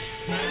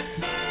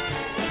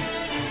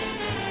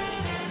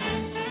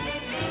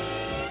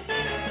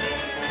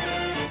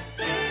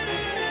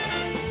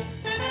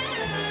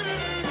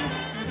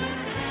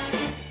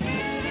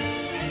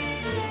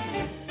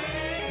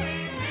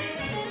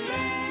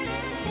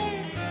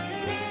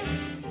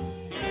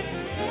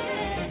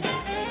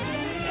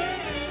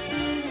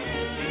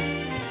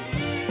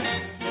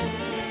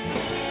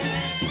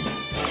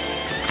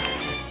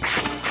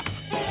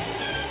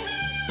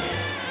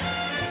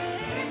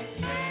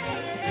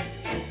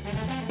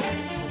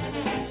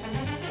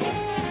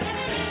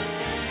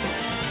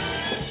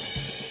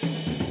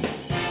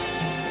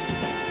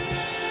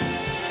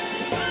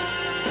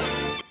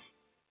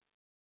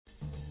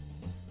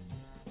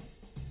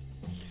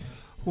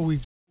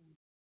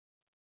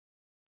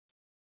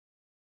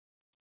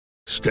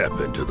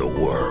 Step into the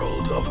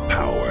world of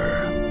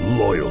power,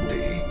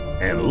 loyalty,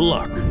 and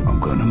luck. I'm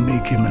gonna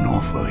make him an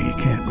offer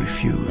he can't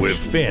refuse. With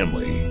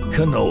family,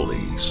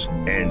 cannolis,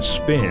 and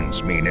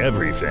spins mean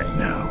everything.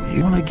 Now,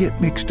 you wanna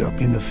get mixed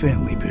up in the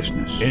family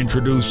business.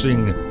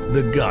 Introducing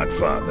The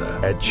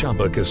Godfather at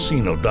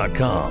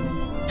ChumbaCasino.com.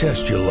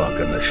 Test your luck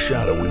in the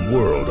shadowy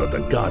world of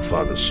The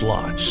Godfather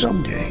slot.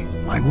 Someday,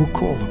 I will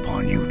call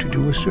upon you to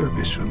do a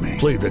service for me.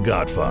 Play The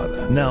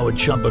Godfather, now at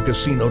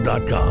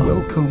ChumbaCasino.com.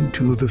 Welcome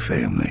to the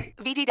family.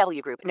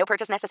 VGW Group. No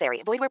purchase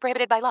necessary. Void where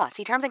prohibited by law.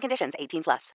 See terms and conditions. 18+.